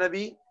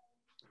al-Qanabi,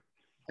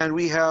 and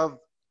we have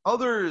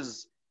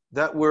others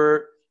that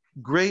were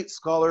great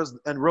scholars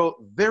and wrote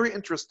very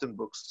interesting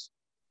books.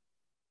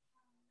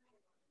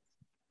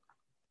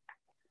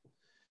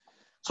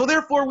 So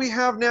therefore, we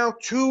have now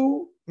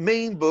two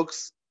main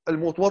books,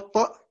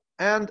 Al-Mutawatta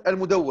and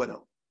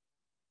Al-Mudawwana.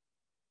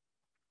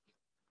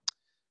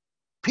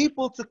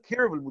 People took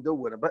care of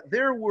Al-Mudawwana, but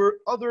there were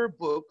other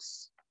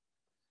books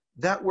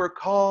that were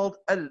called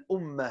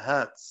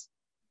Al-Ummahat.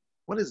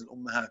 What is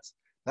Al-Ummahat?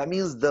 That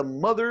means the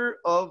mother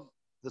of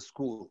the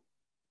school.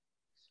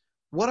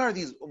 What are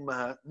these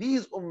Ummahat?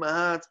 These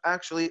Ummahat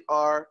actually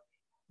are,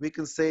 we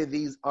can say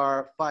these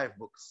are 5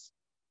 books.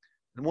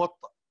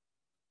 Al-Muwatta,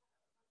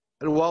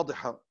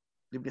 Al-Wadiha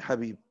لابن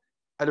حبيب,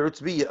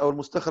 Al-Utbiyya أو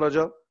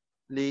المستخرجة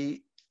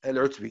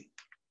للعتبي,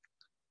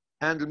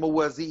 and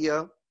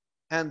Al-Mawaziyya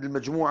and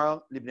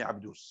Al-Majmu'a لابن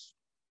Abdus.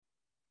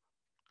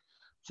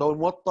 So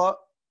Al-Muwatta,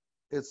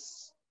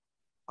 it's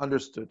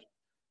understood.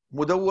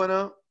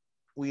 Mudawwana,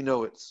 we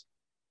know it.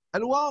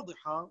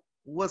 Al-Wadiha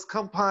was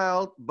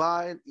compiled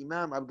by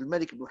Imam Abdul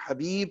Malik ibn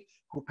Habib,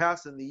 who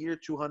passed in the year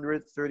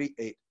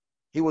 238.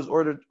 He was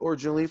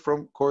originally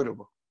from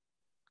Cordoba.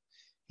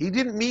 He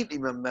didn't meet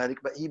Imam Malik,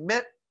 but he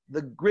met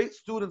the great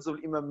students of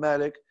Imam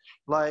Malik,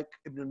 like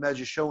Ibn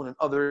al-Majishun and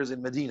others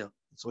in Medina.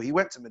 So he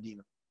went to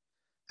Medina.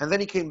 And then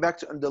he came back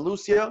to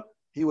Andalusia.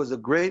 He was a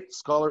great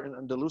scholar in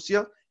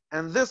Andalusia.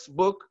 And this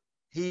book,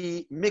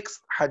 he mixed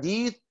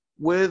hadith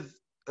with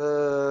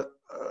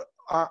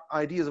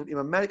ideas of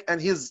Imam Malik and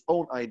his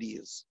own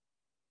ideas.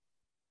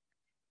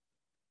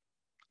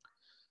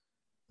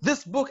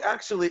 This book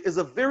actually is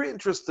a very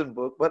interesting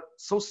book, but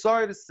so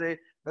sorry to say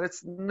that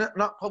it's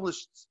not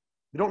published.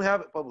 We don't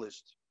have it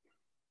published.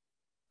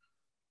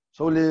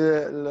 So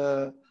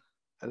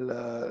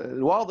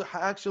الواضح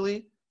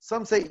actually,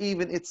 some say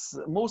even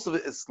most of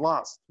it is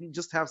lost. We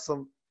just have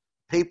some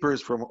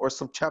papers from it or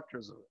some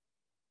chapters of it.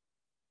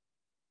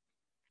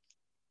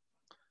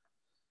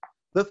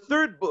 The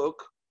third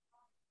book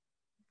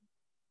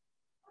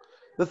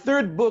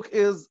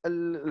is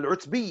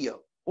Al-Utbiyya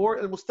or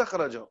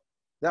Al-Mustakhraja.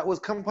 That was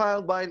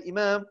compiled by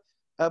Imam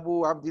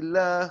Abu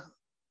Abdullah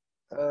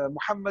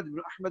Muhammad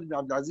ibn Ahmad ibn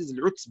Abdul Aziz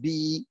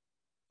Al-Utbi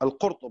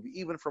Al-Qurtubi,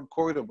 even from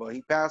Cordoba.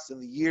 He passed in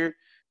the year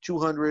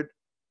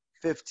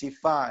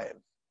 255.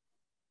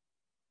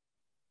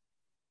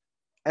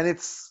 And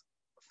it's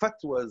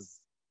fatwas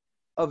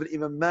of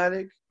Imam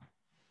Malik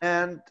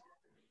and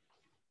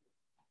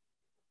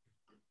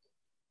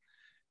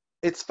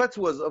it's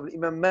fatwas of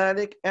Imam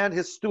Malik and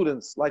his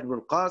students like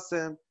Ibn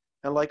Qasim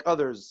and like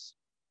others.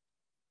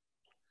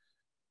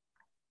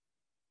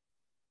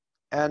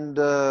 And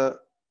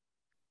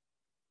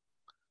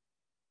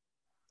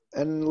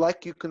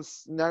like you can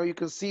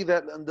see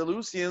that the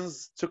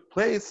Andalusians took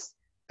place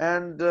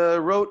and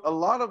wrote a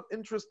lot of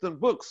interesting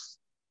books.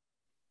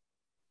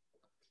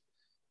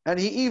 And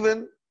he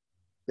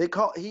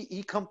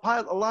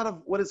compiled a lot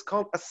of what is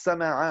called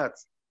as-sama'at.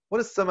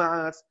 What is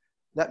sama'at?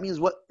 That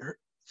means what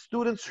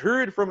students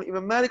heard from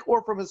Imam Malik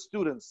or from his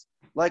students,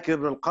 like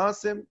Ibn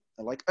al-Qasim,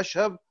 like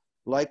Ashhab,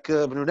 like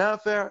Ibn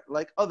Nafi',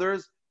 like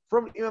others,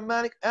 from Imam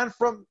Malik and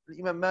from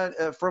Imam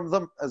Malik, from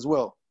them as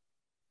well.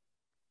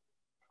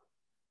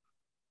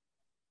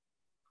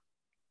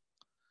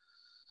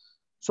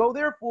 So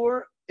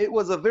therefore, it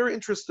was a very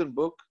interesting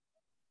book.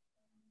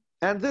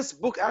 And this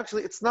book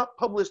actually, it's not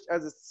published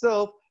as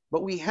itself,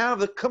 but we have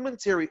the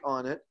commentary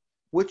on it,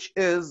 which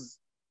is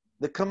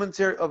the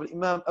commentary of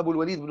Imam Abu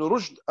al-Walid ibn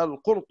Rushd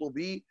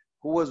al-Qurtubi,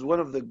 who was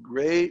one of the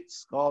great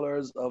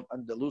scholars of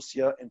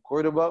Andalusia in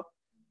Cordoba.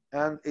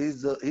 And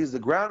he's the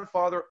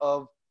grandfather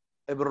of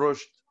Ibn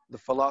Rushd, the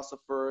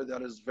philosopher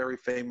that is very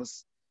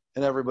famous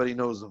and everybody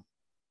knows him.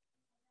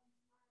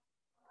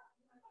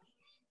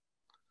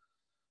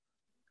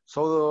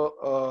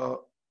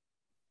 So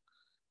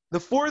the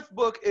fourth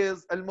book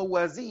is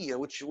Al-Mawaziyya,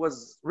 which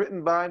was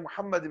written by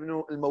Muhammad ibn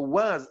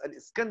al-Mawaz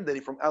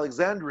al-Iskandari from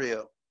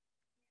Alexandria.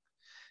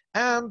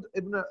 And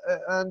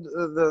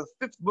the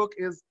fifth book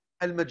is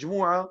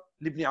Al-Majmu'a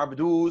ibn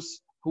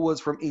Abdus, who was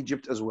from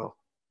Egypt as well.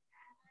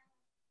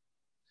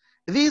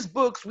 These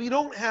books, we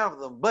don't have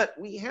them, but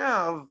we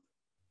have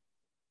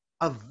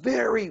a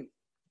very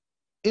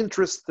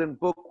interesting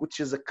book, which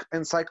is an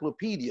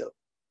encyclopedia.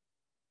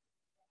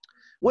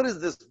 What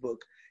is this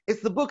book?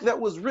 It's the book that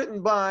was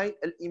written by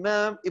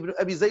Imam Ibn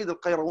Abi Zayd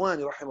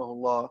al-Qayrawani,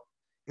 rahimahullah.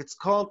 It's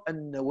called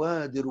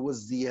Al-Nawadir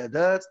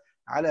wa-Ziyadat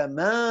ala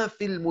ma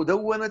fil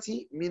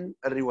mudawwanati min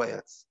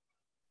al-riwayat.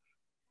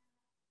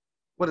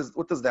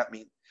 What does that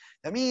mean?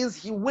 That means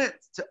he went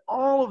to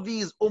all of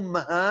these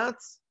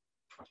ummahats.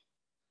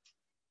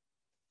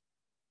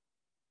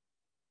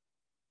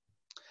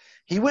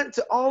 He went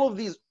to all of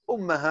these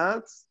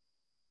ummahats,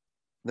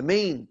 the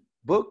main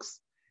books,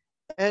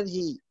 and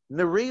he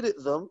narrated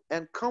them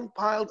and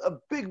compiled a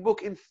big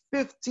book in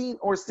 15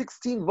 or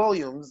 16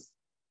 volumes,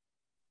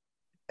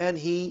 and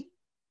he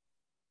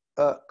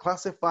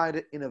classified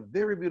it in a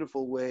very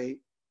beautiful way.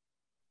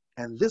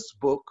 And this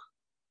book,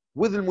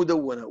 with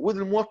al-Mudawwana, with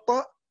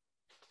al-Muwatta,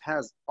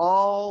 has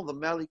all the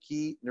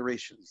Maliki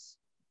narrations.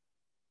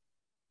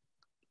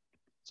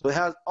 So it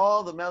has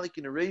all the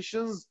Maliki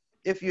narrations.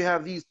 If you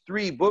have these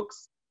three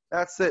books,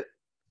 that's it.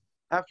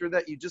 After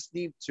that, you just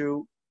need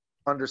to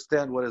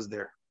understand what is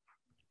there.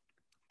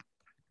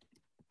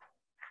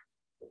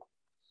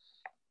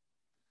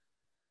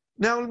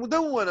 Now,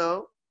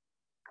 al-Mudawwana,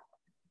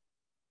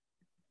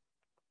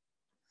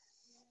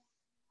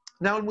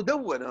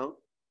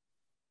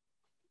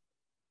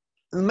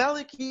 the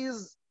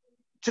Malikis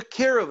took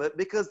care of it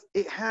because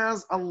it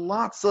has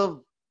lots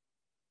of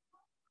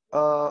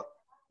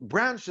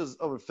branches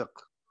of al-fiqh,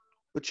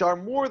 which are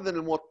more than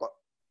al-Muwatta.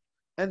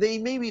 And they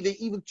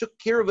even took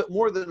care of it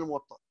more than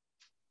al-Muwatta.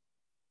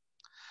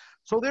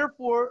 So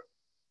therefore,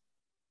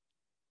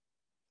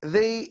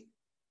 they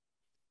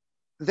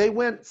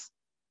went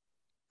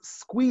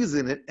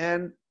squeezing it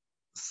and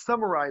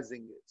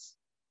summarizing it.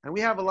 And we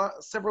have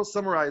several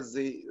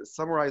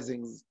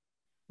summarizings,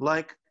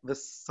 like the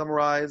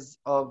summarize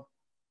of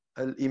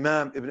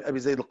Imam Ibn Abi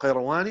Zayd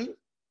al-Qayrawani.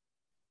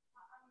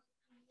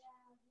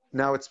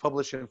 Now it's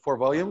published in 4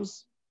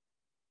 volumes.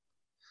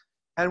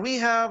 And we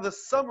have the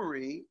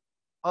summary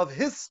of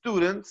his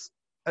students,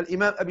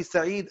 Imam Abi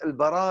Sa'id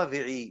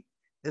al-Baradhi'i.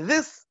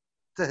 This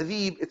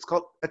tahdhib, it's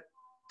called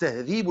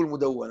Tahdhib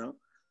al-Mudawwana,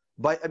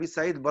 by Abi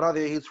Sa'id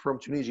al-Baradhi'i. He's from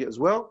Tunisia as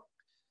well.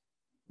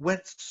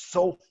 Went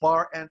so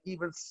far and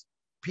even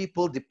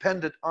people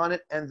depended on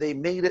it, and they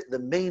made it the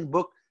main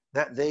book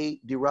that they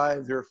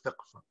derive their fiqh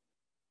from.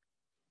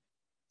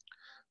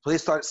 So they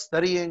start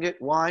studying it.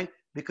 Why?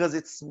 Because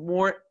it's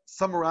more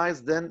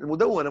summarized than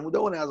Mudawwana.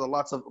 Mudawwana has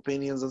lots of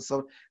opinions and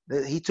stuff.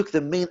 He took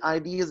the main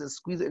ideas and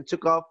squeezed it and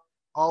took off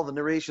all the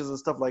narrations and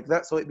stuff like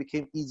that, so it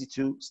became easy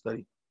to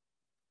study.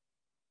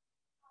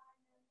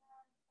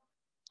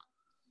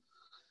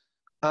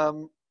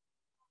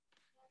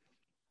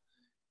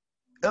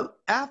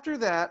 After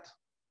that,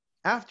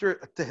 after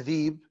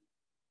Tahdhib,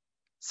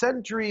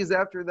 centuries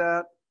after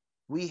that,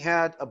 we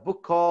had a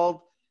book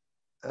called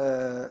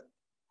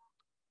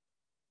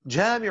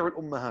Jami'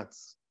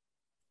 al-Ummahat.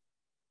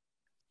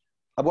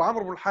 Abu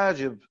Amr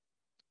al-Hajib,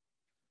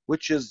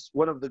 which is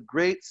one of the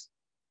great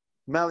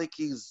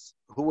Malikis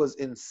who was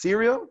in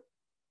Syria,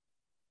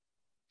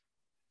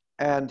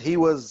 and he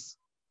was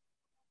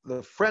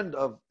the friend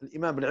of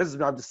Imam al-Izz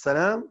ibn Abd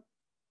salam,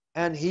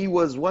 and he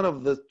was one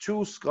of the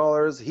two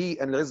scholars, he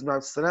and al-Izz ibn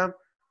Abd salam,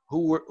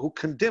 who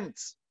condemned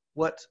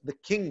what the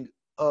king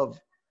of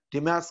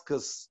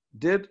Damascus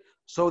did.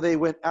 So they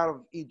went out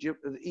of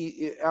Egypt,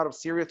 out of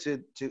Syria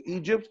to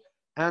Egypt,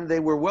 and they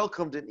were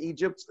welcomed in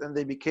Egypt, and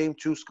they became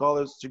two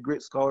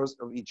great scholars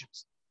of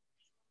Egypt.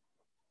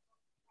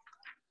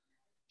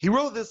 He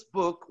wrote this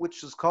book,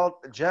 which is called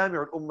Jami'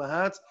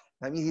 al-Ummahat.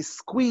 I mean, he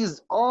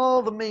squeezed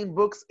all the main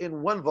books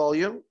in one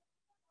volume,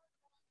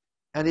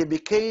 and it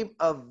became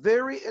a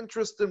very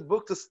interesting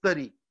book to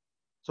study.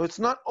 So it's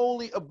not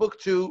only a book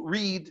to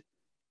read,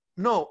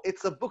 no,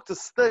 it's a book to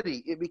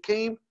study. It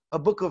became a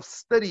book of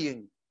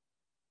studying.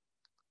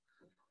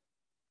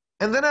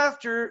 And then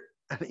after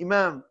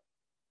Imam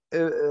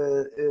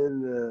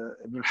Ibn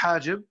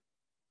al-Hajib,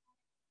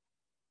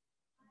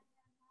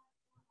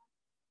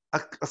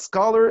 a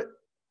scholar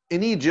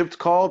in Egypt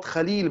called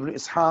Khalil ibn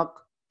Ishaq,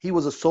 he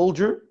was a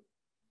soldier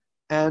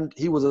and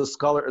he was a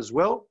scholar as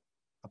well,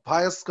 a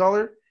pious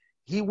scholar.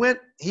 He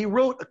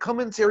wrote a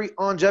commentary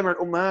on Jami'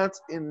 al-Ummahat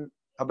in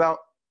about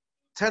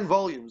 10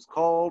 volumes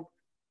called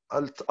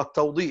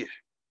Al-Tawdih.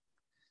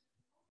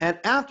 And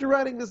after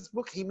writing this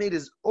book, he made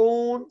his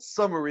own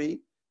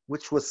summary,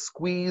 which was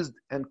squeezed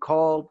and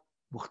called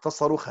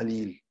Mukhtasar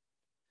Khalil.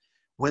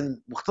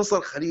 When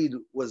Mukhtasar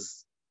Khalil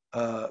was,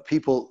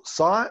 people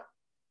saw it,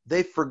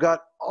 they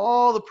forgot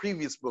all the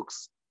previous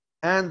books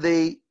and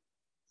they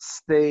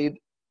stayed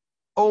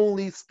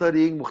only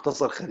studying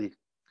Mukhtasar Khalil.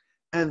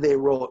 And they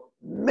wrote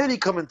many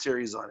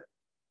commentaries on it.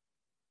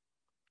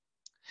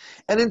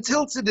 And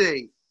until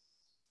today,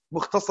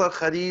 Mukhtasar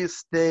Khalil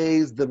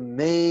stays the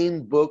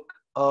main book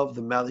of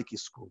the Maliki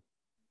school.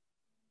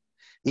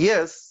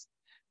 Yes,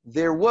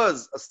 there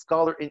was a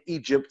scholar in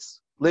Egypt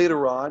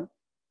later on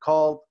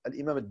called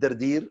Al-Imam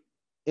al-Dardir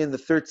in the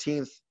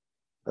 13th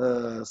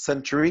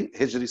century,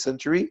 Hijri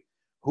century,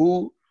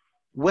 who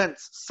went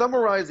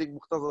summarizing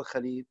Mukhtasar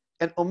Khalil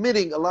and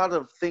omitting a lot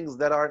of things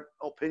that aren't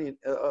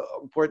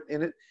important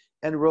in it,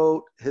 and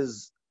wrote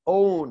his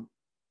own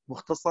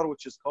Mukhtasar,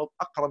 which is called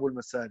Aqrab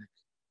al-Masalik.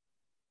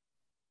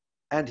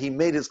 And he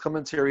made his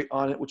commentary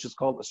on it, which is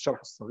called Al-Sharh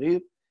al-Saghir.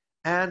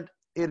 And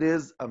it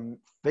is a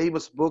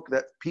famous book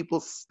that people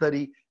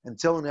study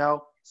until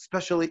now,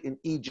 especially in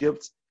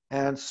Egypt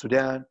and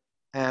Sudan,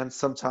 and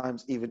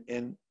sometimes even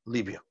in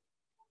Libya,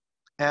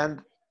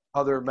 and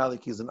other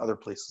Malikis in other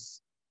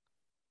places.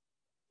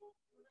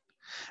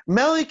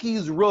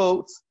 Malikis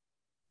wrote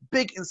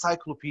big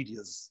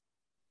encyclopedias.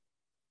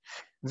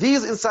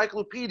 These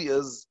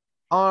encyclopedias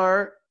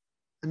are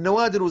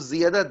Nawadir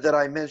al-Ziyadat that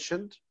I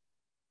mentioned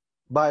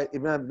by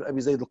Imam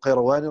Abi Zayd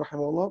al-Qayrawani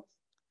rahimahullah.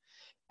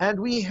 And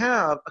we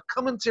have a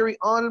commentary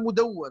on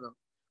al-Mudawwana,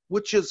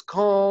 which is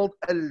called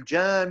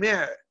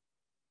Al-Jami'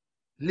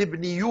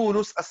 Ibn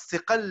Yunus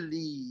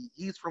al-Siqali.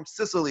 He's from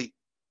Sicily.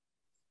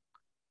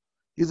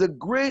 He's a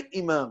great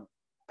Imam,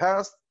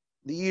 passed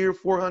the year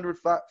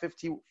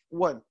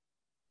 451.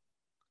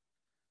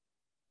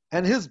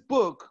 And his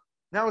book,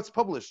 now it's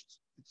published.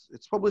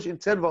 It's published in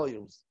 10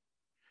 volumes.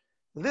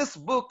 This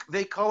book,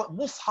 they call it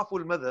Mushaf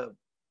al-Madhab.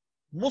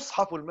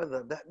 Mushaf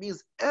al-Madhab. That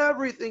means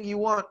everything you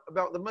want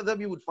about the madhab,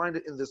 you would find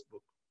it in this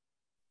book.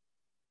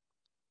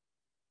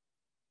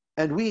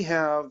 And we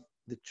have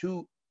the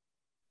two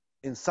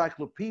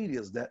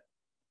encyclopedias that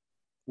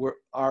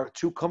are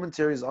two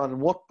commentaries on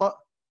Muwatta,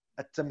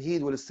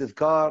 At-Tamheed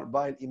wal-Istidhkar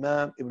by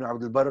Imam Ibn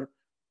Abd al-Barr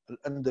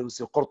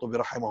al-Andalusi al-Qurtubi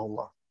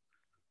rahimahullah.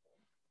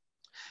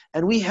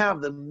 And we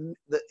have the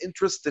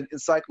interesting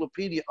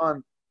encyclopedia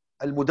on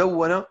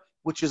Al-Mudawwana,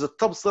 which is a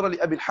Tabsira li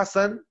Abi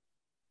al-Hasan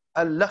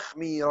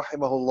al-Lakhmi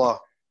rahimahullah.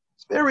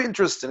 It's very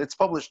interesting. It's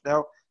published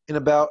now in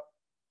about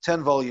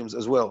 10 volumes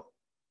as well,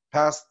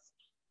 past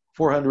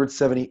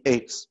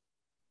 478.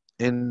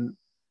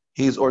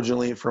 He's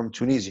originally from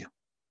Tunisia.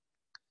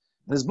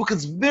 And his book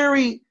is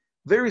very,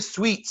 very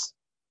sweet.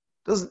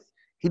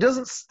 He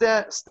doesn't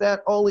stay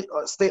only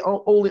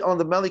on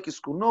the Maliki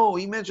school. No,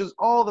 he mentions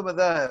all the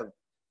madhab,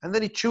 and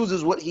then he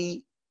chooses what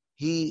he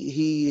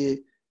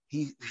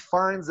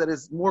finds that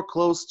is more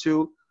close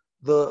to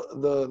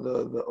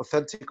the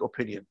authentic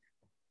opinion.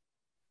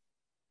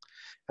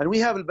 And we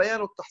have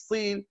Al-Bayan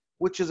al-Tahsil,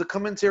 which is a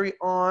commentary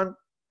on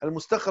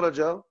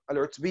المستخرجة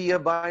العتبية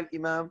by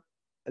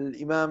الإمام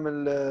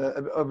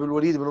أبو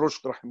الوليد بن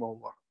رشد رحمه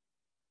الله.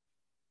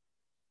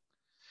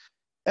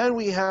 And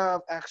we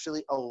have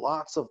actually a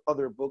lots of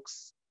other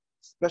books,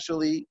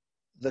 especially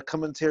the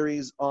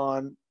commentaries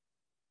on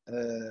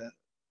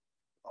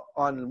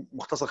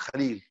Mukhtasar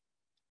Khalil.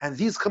 And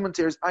these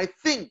commentaries, I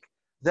think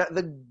that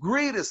the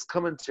greatest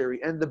commentary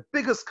and the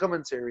biggest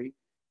commentary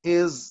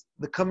is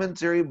the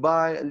commentary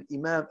by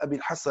Imam Abi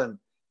al-Hasan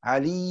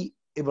Ali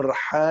ibn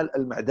Rahal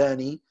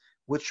al-Ma'dani,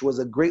 which was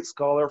a great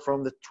scholar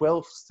from the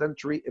 12th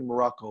century in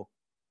Morocco.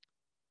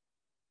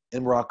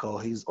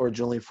 He's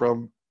originally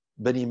from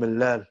Bani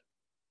Millal.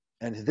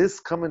 And this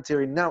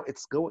commentary now,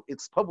 it's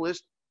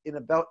published in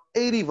about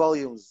 80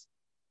 volumes.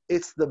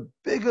 It's the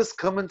biggest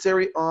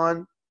commentary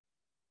on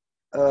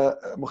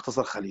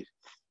Mukhtasar Khalil.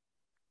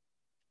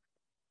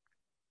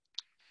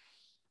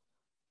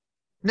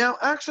 Now,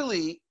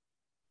 actually,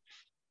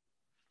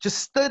 to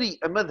study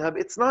a madhab,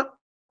 it's not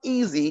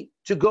easy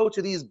to go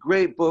to these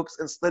great books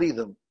and study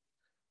them.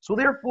 So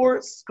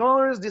therefore,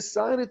 scholars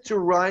decided to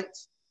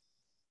write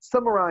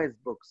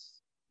summarized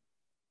books.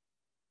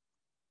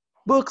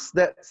 Books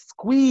that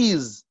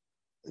squeeze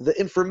the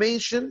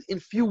information in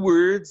few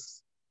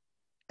words,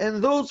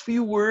 and those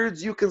few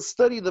words, you can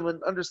study them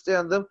and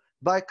understand them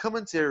by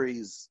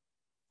commentaries.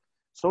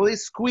 So they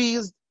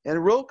squeezed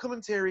and wrote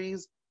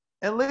commentaries,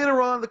 and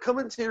later on the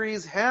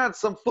commentaries had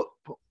some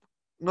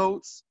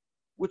footnotes,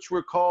 which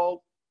were called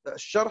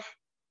sharh,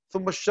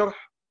 ثم الشرح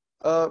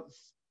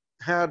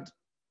had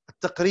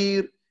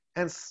taqreer,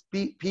 and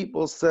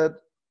people said,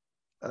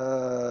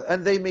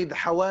 and they made the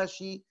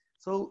hawashi.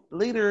 So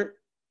later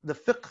the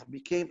fiqh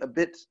became a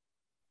bit,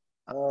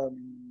 the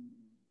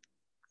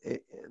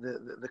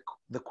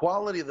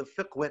quality of the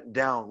fiqh went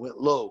down,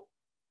 went low.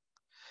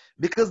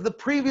 Because the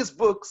previous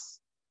books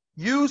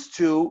used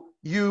to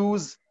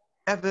use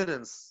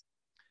evidence.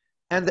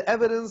 And the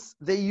evidence,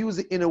 they use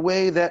it in a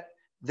way that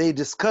they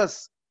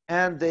discuss,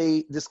 and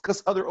they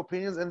discuss other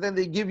opinions, and then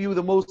they give you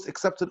the most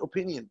accepted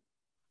opinion.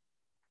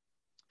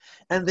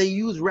 And they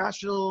use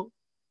rational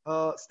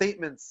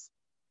statements.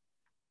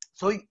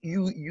 So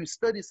you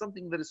study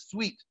something that is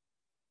sweet,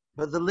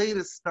 but the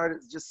latest started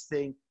just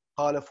saying,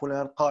 قال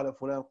فلان, قال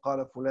فلان,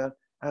 قال فلان,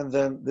 and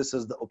then this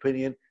is the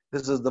opinion,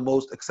 this is the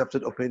most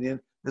accepted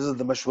opinion, this is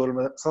the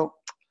mashhur. So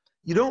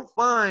you don't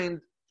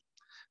find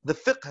the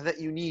fiqh that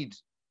you need.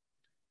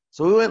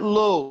 So we went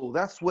low.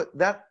 That's what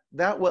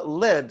what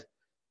led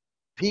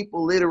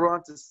people later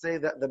on to say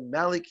that the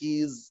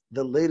Malikis,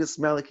 the latest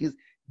Malikis,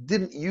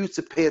 didn't used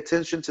to pay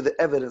attention to the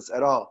evidence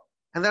at all.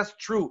 And that's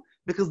true,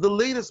 because the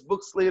latest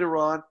books later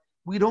on,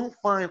 we don't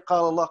find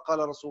قال Allah, قال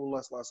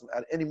Rasulullah sallallahu alaihi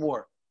wasallam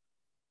anymore.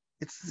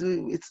 It's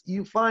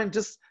you find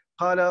just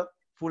قال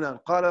فلان,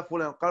 قال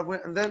فلان, قال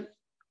فلان, and then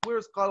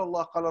where's قال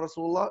Allah, قال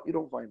Rasulullah? You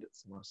don't find it.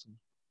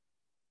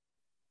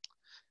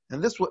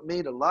 And this is what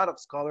made a lot of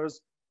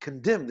scholars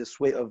condemn this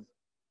way of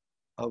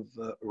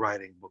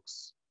writing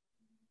books.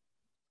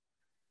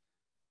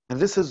 And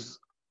this is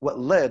what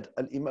led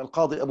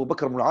Al-Qadi Abu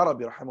Bakr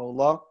al-Arabi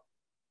rahimahullah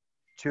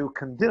to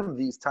condemn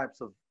these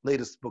types of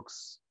latest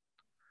books.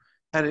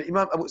 And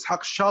Imam Abu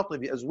Ishaq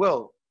Shatibi as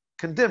well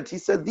condemned. He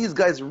said these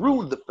guys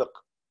ruined the fiqh.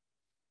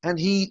 And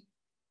he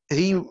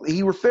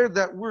referred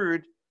that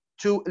word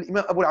to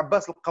Imam Abu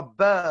Abbas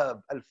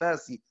al-Qabbab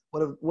al-Fasi,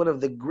 one of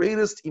the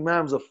greatest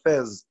imams of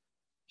Fez.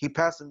 He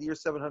passed in the year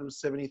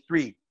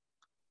 773.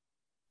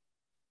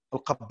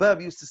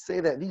 Al-Qabbab used to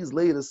say that these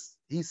latest,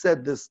 he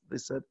said this,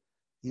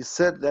 he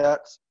said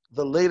that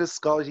the latest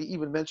scholars, he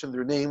even mentioned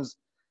their names,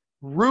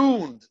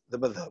 ruined the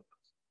madhab.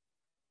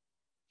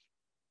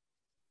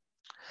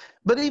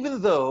 But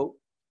even though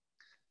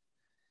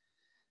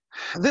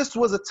this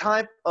was a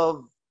type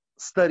of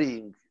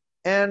studying,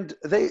 and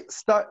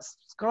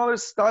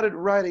scholars started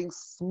writing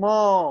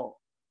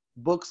small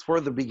books for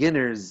the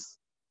beginners.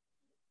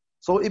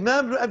 So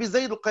Imam Abi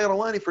Zayd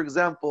al-Qayrawani, for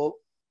example,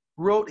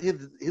 wrote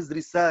his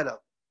Risala,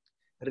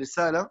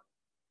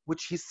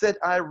 which he said,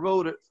 I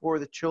wrote it for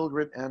the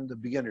children and the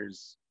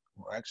beginners.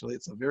 Well, actually,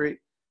 it's a very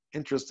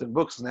interesting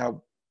book.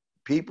 Now,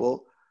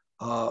 people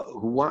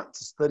who want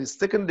to study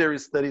secondary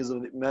studies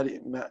of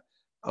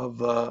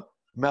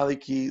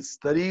Maliki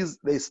studies,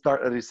 they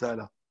start a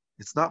Risala.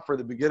 It's not for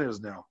the beginners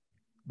now.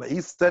 But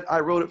he said, I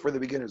wrote it for the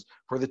beginners,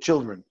 for the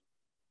children.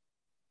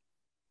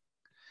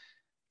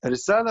 A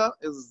Risala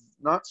is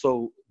not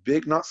so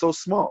big, not so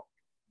small.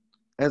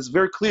 And it's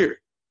very clear.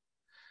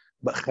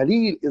 But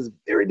Khalil is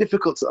very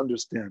difficult to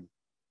understand.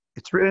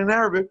 It's written in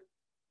Arabic,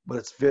 but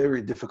it's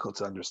very difficult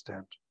to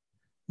understand.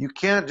 You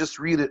can't just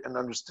read it and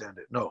understand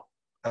it. No,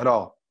 at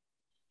all.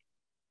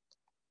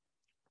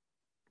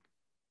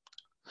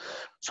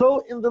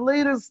 So in the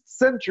latest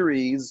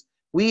centuries,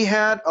 we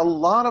had a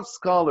lot of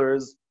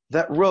scholars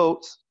that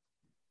wrote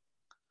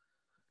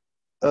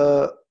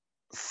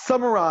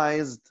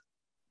summarized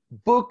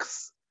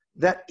books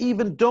that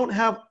even don't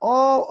have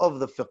all of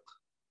the fiqh.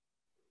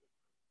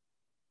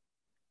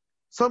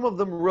 Some of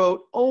them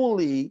wrote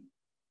only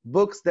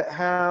books that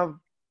have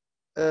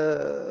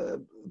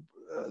the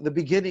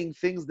beginning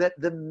things that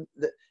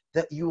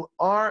that you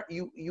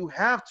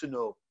have to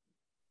know.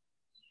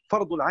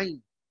 Fardul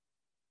Ain.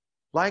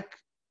 Like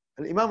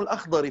Imam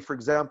al-Akhdari, for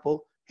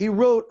example, he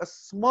wrote a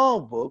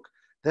small book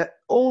that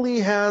only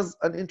has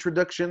an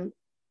introduction,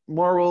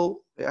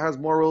 it has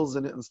morals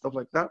in it and stuff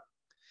like that.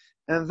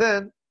 And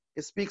then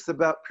it speaks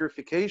about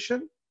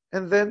purification,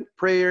 and then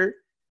prayer,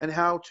 and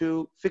how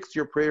to fix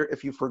your prayer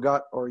if you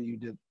forgot or you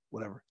did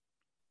whatever.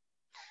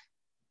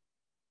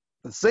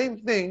 The same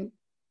thing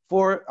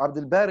for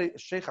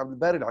Sheikh Abdul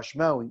Bari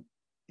al-Ashmawi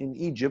in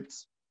Egypt.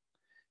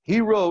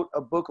 He wrote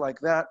a book like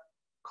that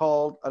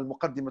called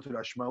Al-Muqaddimatul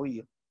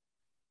Ashmawiyya.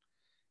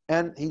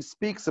 And he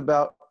speaks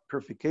about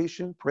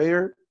purification,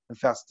 prayer, and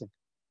fasting.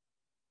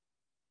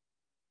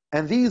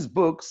 And these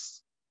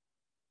books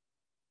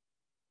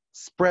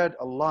spread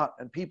a lot,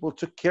 and people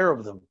took care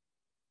of them.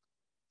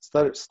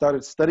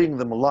 Started studying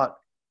them a lot,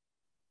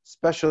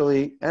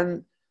 especially.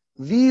 And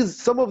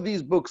some of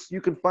these books,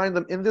 you can find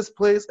them in this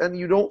place, and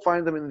you don't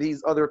find them in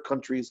these other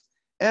countries.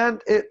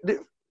 And it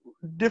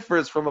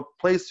differs from a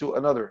place to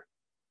another.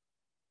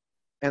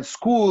 And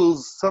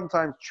schools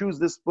sometimes choose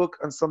this book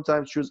and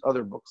sometimes choose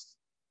other books.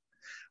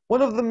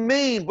 One of the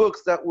main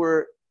books that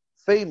were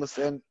famous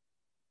and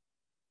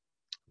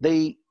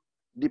they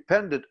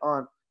depended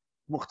on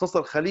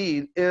Mukhtasar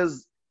Khalil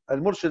is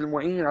Al-Murshid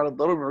Al-Mu'in ala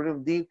al-Darur min Ulum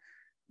al-Din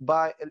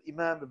by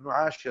Imam Ibn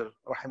Ashir,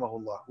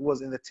 rahimahullah, who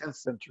was in the 10th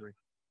century.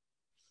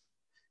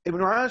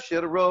 Ibn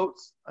Ashir wrote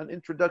an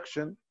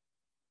introduction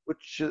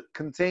which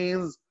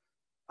contains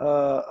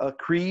a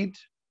creed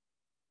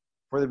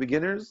for the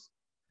beginners,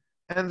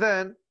 and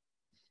then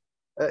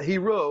he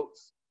wrote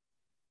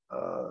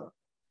the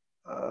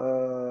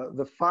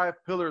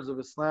 5 pillars of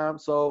Islam,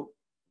 so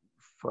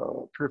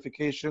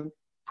purification,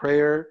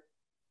 prayer,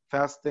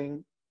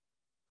 fasting,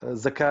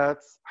 zakat,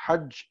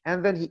 hajj,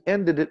 and then he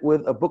ended it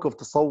with a book of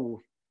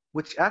tasawwuf,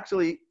 which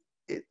actually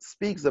it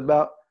speaks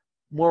about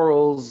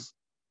morals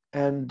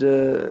and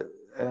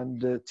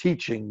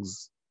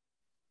teachings,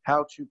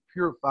 how to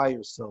purify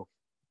yourself,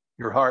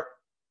 your heart.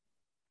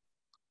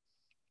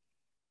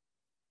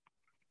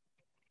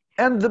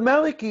 And the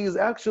Malikis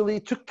actually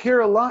took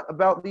care a lot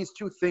about these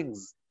two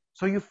things.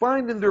 So you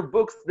find in their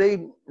books,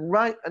 they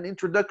write an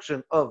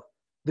introduction of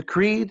the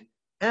creed,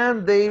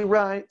 and they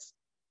write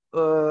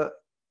a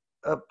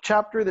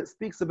chapter that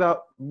speaks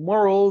about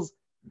morals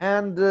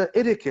and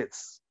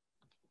etiquettes.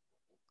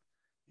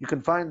 You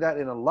can find that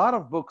in a lot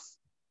of books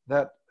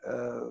that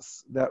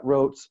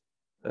wrote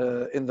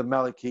in the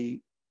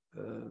Maliki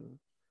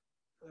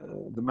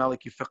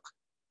Fiqh.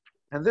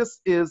 And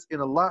this is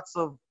in lots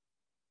of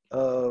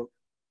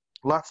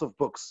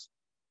books.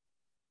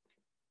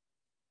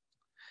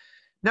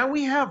 Now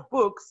we have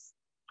books,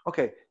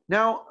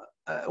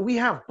 we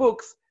have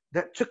books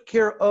that took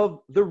care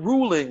of the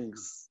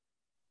rulings,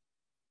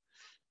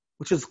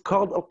 which is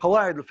called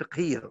Al-Qawa'id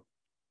Al-Fiqhiyya.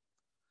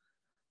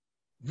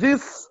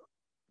 This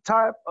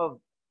type of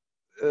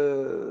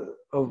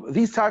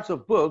these types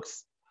of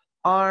books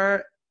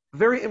are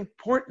very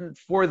important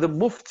for the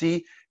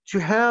mufti to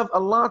have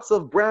lots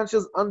of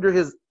branches under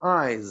his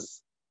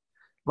eyes.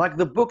 Like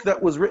the book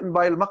that was written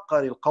by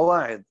Al-Maqqari,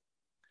 Al-Qawa'id,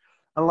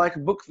 and like a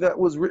book that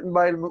was written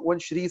by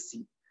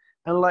Al-Mu'anshrisi,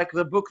 and like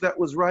the book that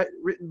was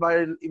written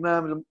by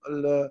Imam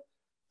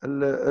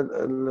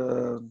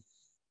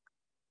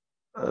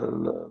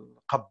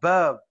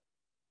Al-Qabbab,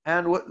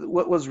 and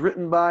what was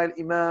written by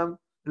Imam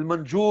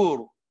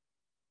Al-Manjur,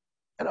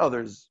 and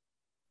others.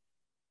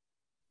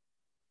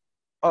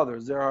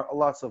 There are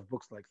lots of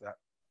books like that.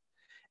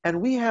 And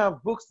we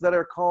have books that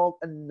are called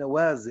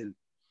An-Nawazil.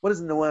 What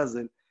is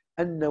Nawazil?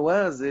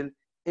 An-Nawazil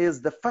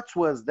is the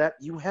fatwas that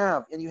you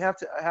have, and you have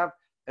to have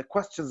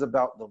questions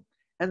about them.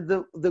 And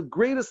the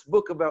greatest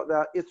book about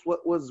that is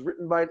what was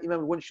written by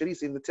Imam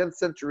al-Sharisi in the 10th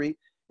century.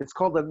 It's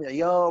called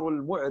Al-Mi'yar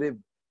al-Mu'rib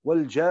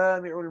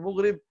wal-Jami'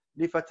 al-Mughrib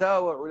li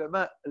Fatawa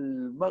Ulama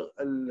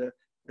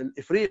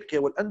al-Ifriqiya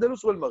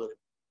wal-Andalus wal-Maghrib.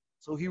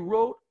 So he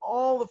wrote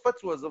all the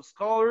fatwas of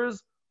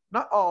scholars,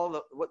 not all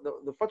the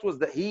fatwas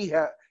that he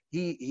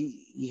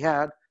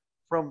had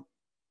from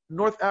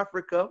North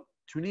Africa,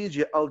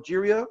 Tunisia,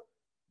 Algeria,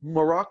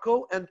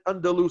 Morocco, and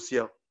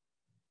Andalusia.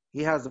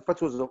 He has the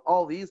fatwas of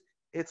all these.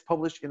 It's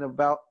published in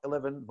about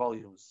 11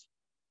 volumes.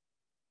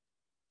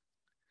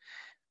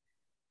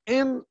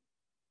 In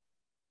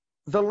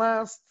the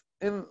last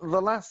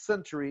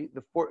century,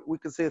 we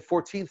could say the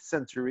 14th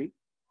century,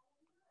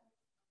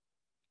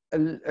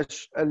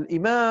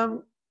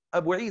 Al-Imam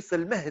Abu Isa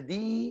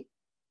al-Mahdi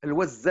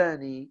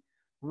al-Wazzani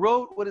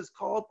wrote what is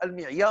called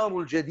Al-Mi'yar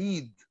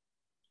al-Jadid.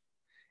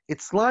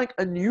 It's like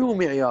a new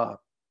mi'yar.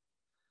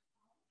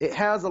 It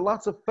has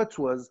lots of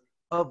fatwas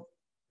of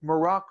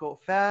Morocco,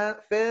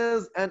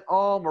 Fez, and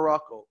all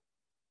Morocco.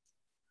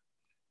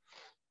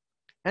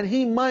 And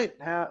he might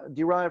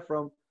derive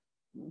from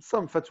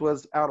some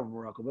fatwas out of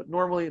Morocco, but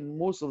normally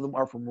most of them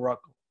are from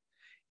Morocco.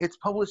 It's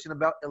published in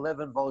about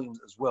 11 volumes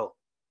as well.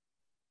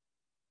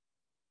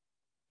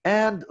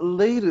 And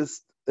a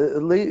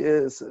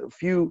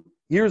few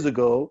years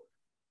ago,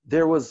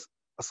 there was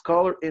a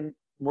scholar in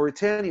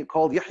Mauritania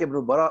called Yahya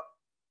ibn Bara.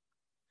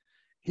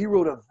 He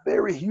wrote a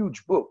very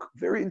huge book,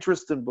 very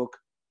interesting book.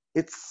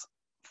 It's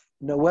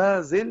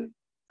Nawazil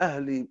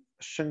Ahli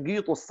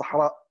Shangit al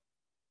Sahara.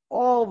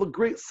 All the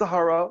great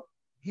Sahara,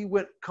 he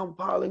went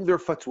compiling their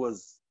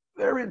fatwas.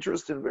 Very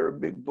interesting, very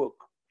big book.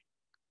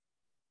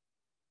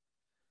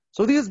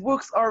 So these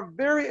books are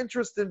very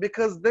interesting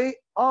because they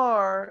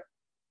are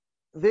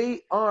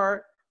the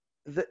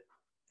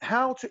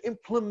how to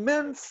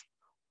implement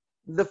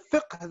the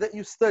fiqh that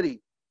you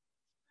study.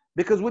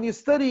 Because when you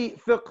study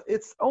fiqh,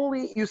 it's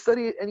only you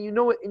study it and you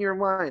know it in your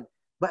mind.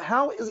 But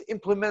how is it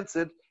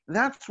implemented?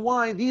 That's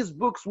why these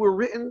books were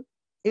written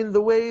in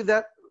the way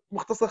that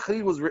Mukhtasar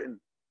Khalil was written.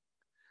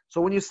 So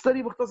when you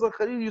study Mukhtasar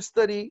Khalil, you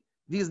study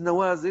these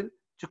nawazil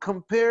to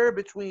compare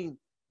between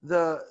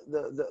the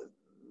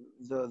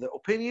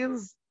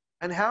opinions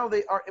and how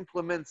they are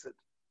implemented.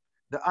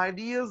 The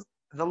ideas,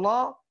 the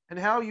law, and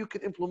how you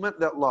can implement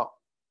that law.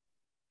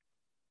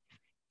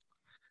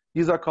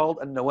 These are called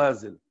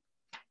al-nawazil.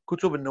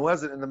 Kutub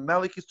al-nawazil, and the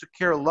Malikis took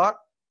care a lot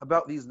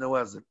about these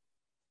nawazil.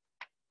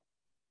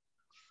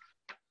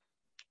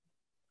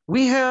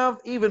 We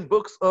have even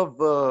books of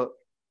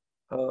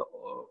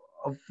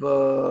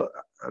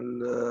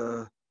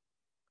al-tawthiq.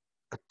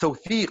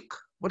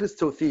 What is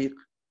tawthiq?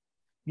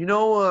 You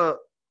know,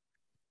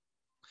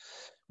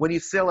 when you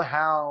sell a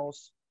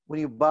house, when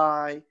you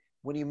buy,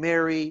 when you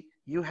marry,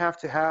 you have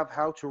to have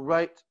how to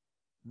write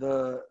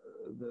the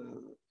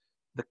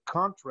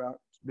contract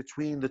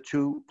between the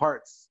two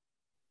parts.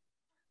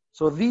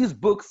 So these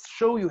books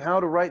show you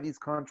how to write these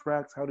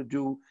contracts, how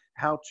to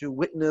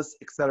witness,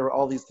 etc.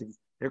 All these things.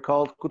 They're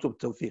called Kutub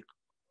Tawfiq.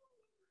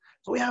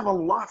 So we have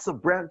lots of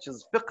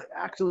branches. Fiqh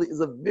actually is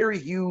a very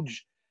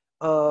huge,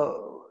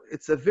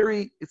 it's a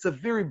very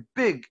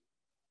big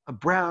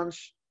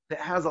branch that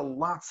has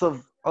lots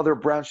of other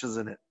branches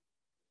in it.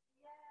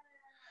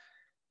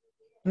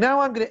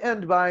 Now I'm going to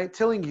end by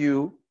telling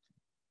you,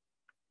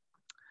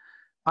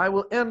 I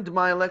will end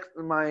my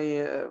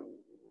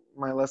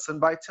lesson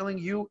by telling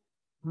you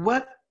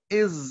what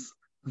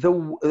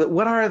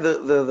are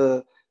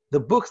the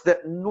books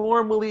that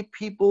normally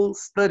people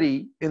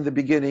study in the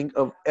beginning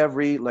of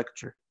every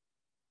lecture.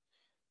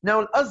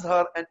 Now,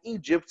 Al-Azhar and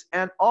Egypt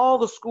and all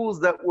the schools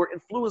that were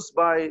influenced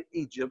by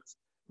Egypt,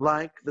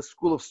 like the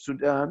school of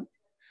Sudan,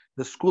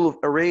 the school of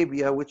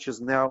Arabia, which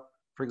is now,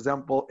 for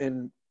example,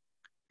 in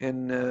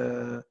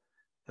the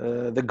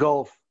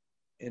Gulf,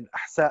 in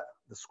Ahsa,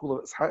 the school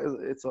of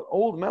Ishaq, it's an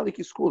old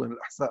Maliki school in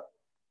Ahsa.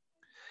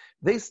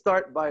 They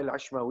start by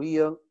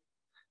Al-Ashmawiyya,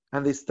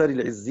 and they study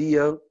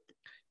Al-Izziyya,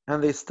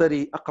 and they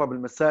study Aqrab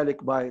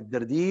al-Masalik by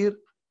Dardir,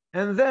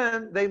 and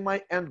then they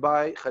might end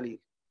by Khalil.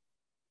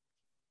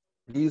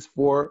 These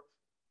four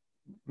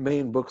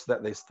main books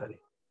that they study.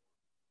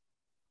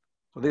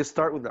 So they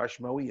start with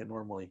Al-Ashmawiyya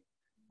normally,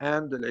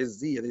 and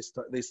Al-Izziyya,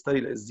 they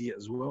study Al-Izziyya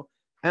as well,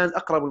 and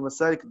Aqrab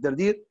al-Masalik,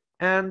 Dardir,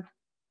 and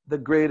the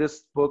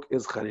greatest book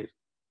is Khalil.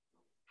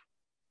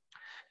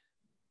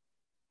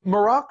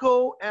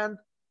 Morocco and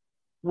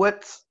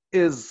what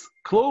is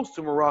close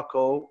to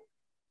Morocco,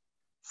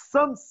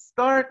 some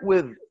start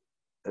with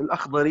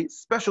Al-Akhdari,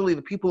 especially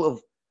the people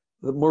of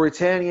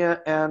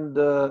Mauritania and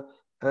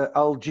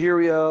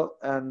Algeria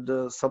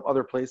and some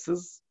other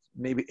places,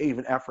 maybe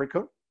even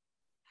Africa.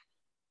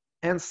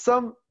 And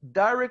some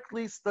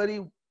directly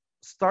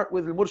start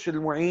with Al-Murshid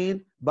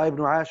al-Mu'in by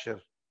Ibn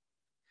Ashir.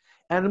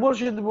 And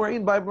Al-Murshid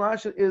al-Mu'in by Ibn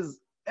Ashir is,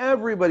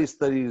 everybody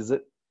studies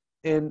it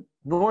in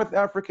North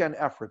Africa and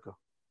Africa.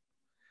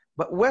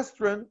 But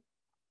Western,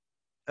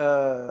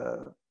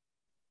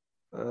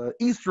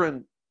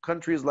 Eastern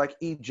countries like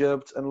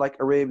Egypt and like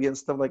Arabia and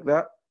stuff like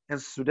that,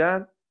 and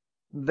Sudan,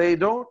 they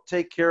don't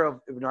take care of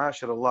Ibn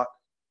Ashir a lot.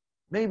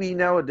 Maybe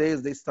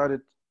nowadays they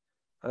started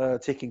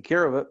taking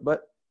care of it,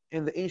 but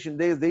in the ancient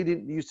days they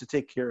didn't used to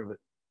take care of it.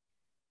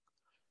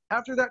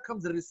 After that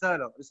comes the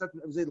Risala, Risala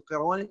ibn Abi Zayd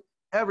al-Qayrawani.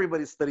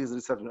 Everybody studies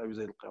Risala ibn Abi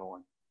Zayd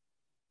al-Qayrawani.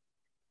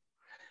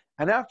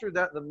 And after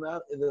that,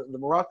 the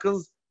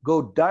Moroccans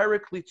go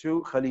directly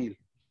to Khalil.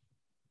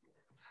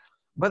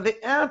 But they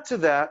add to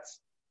that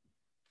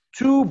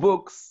two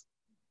books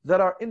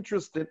that are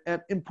interesting and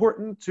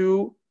important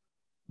to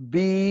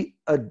be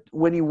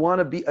when you want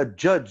to be a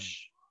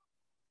judge,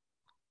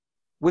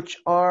 which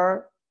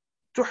are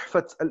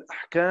Tuhfat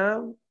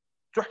al-Ahkam,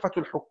 Tuhfat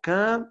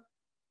al-Hukam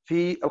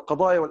fi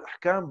al-Qadaya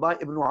wal-Ahkam by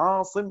Ibn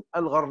Asim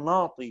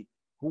al-Gharnati,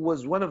 who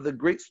was one of the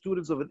great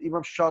students of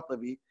Imam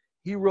Shatibi.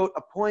 He wrote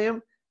a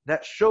poem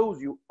that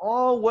shows you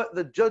all what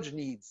the judge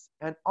needs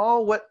and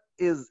all what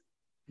is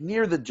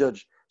near the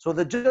judge. So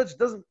the judge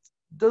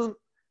doesn't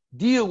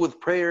deal with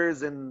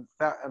prayers and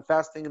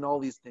fasting and all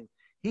these things.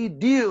 He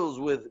deals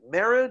with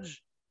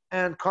marriage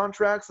and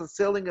contracts and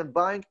selling and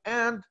buying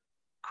and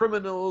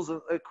criminals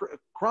and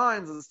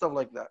crimes and stuff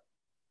like that.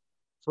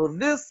 So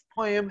this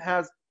poem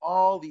has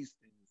all these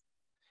things.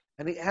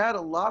 And it had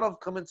a lot of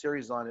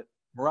commentaries on it.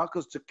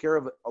 Moroccans took care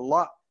of it a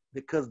lot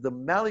because the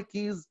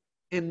Malikis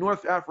in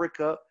North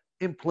Africa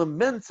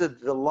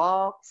implemented the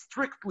law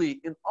strictly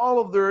in all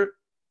of their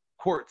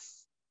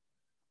courts.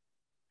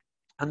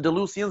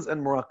 Andalusians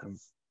and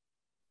Moroccans.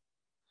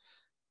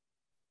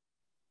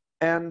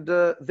 And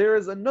there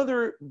is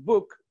another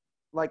book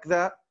like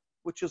that,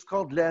 which is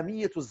called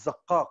Lamiyat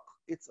al-Zaqqaq.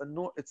 It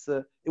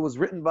was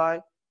written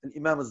by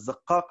Imam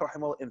al-Zaqqaq,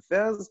 rahimahullah, in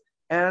Fez,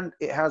 and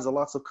it has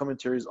lots of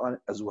commentaries on it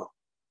as well.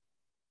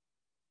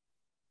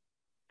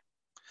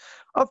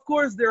 Of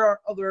course, there are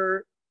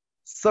other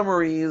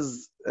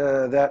summaries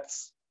that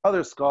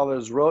other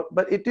scholars wrote,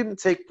 but it didn't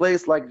take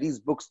place like these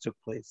books took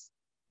place.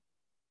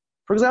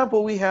 For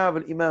example, we have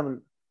an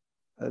Imam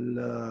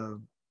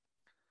Abdul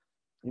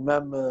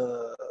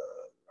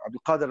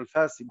Qadir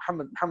al-Fasi,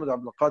 Muhammad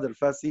Abdul Qadir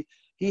al-Fasi.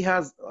 He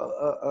has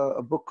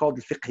a book called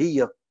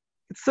Fiqhiyya.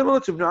 It's similar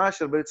to Ibn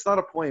Ashir, but it's not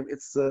a poem.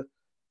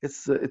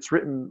 It's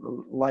written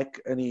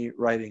like any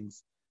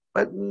writings.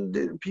 But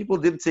people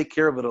didn't take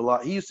care of it a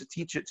lot. He used to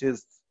teach it to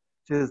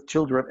his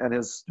children and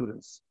his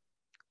students.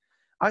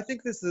 I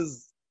think this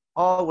is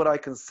all what I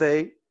can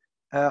say.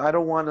 I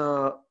don't want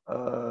to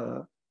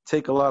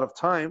take a lot of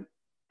time.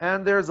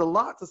 And there's a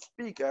lot to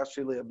speak,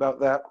 actually, about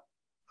that.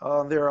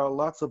 There are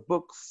lots of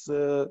books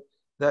that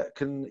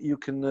you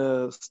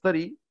can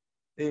study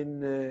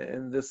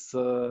in this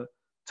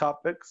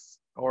topics,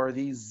 or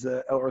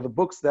the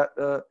books that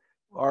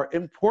are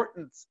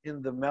important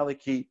in the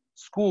Maliki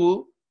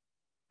school.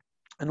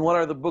 And what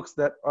are the books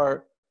that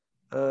are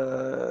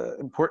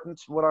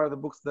important? What are the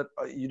books that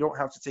you don't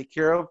have to take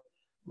care of?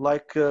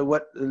 Like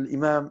what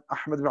Imam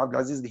Ahmad ibn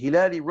Abdul Aziz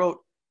al-Hilali wrote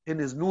in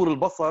his Nur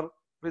al-Basar,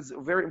 is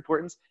very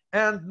important.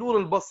 And Nur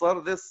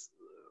al-Basar,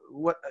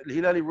 what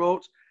al-Hilali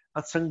wrote,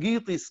 a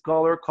Sangiti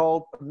scholar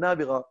called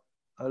Nabigha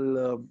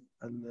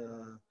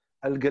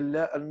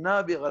al-Nabigha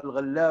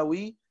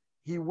al-Ghallawi,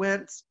 he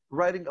went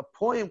writing a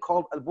poem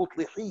called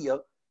Al-Butlihiyya,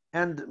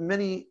 and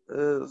many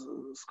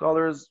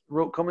scholars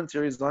wrote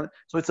commentaries on it.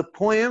 So it's a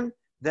poem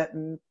that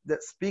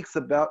speaks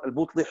about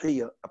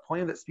Al-Butlihiyya, a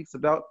poem that speaks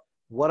about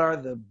what are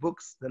the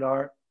books that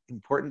are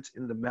important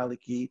in the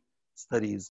Maliki studies.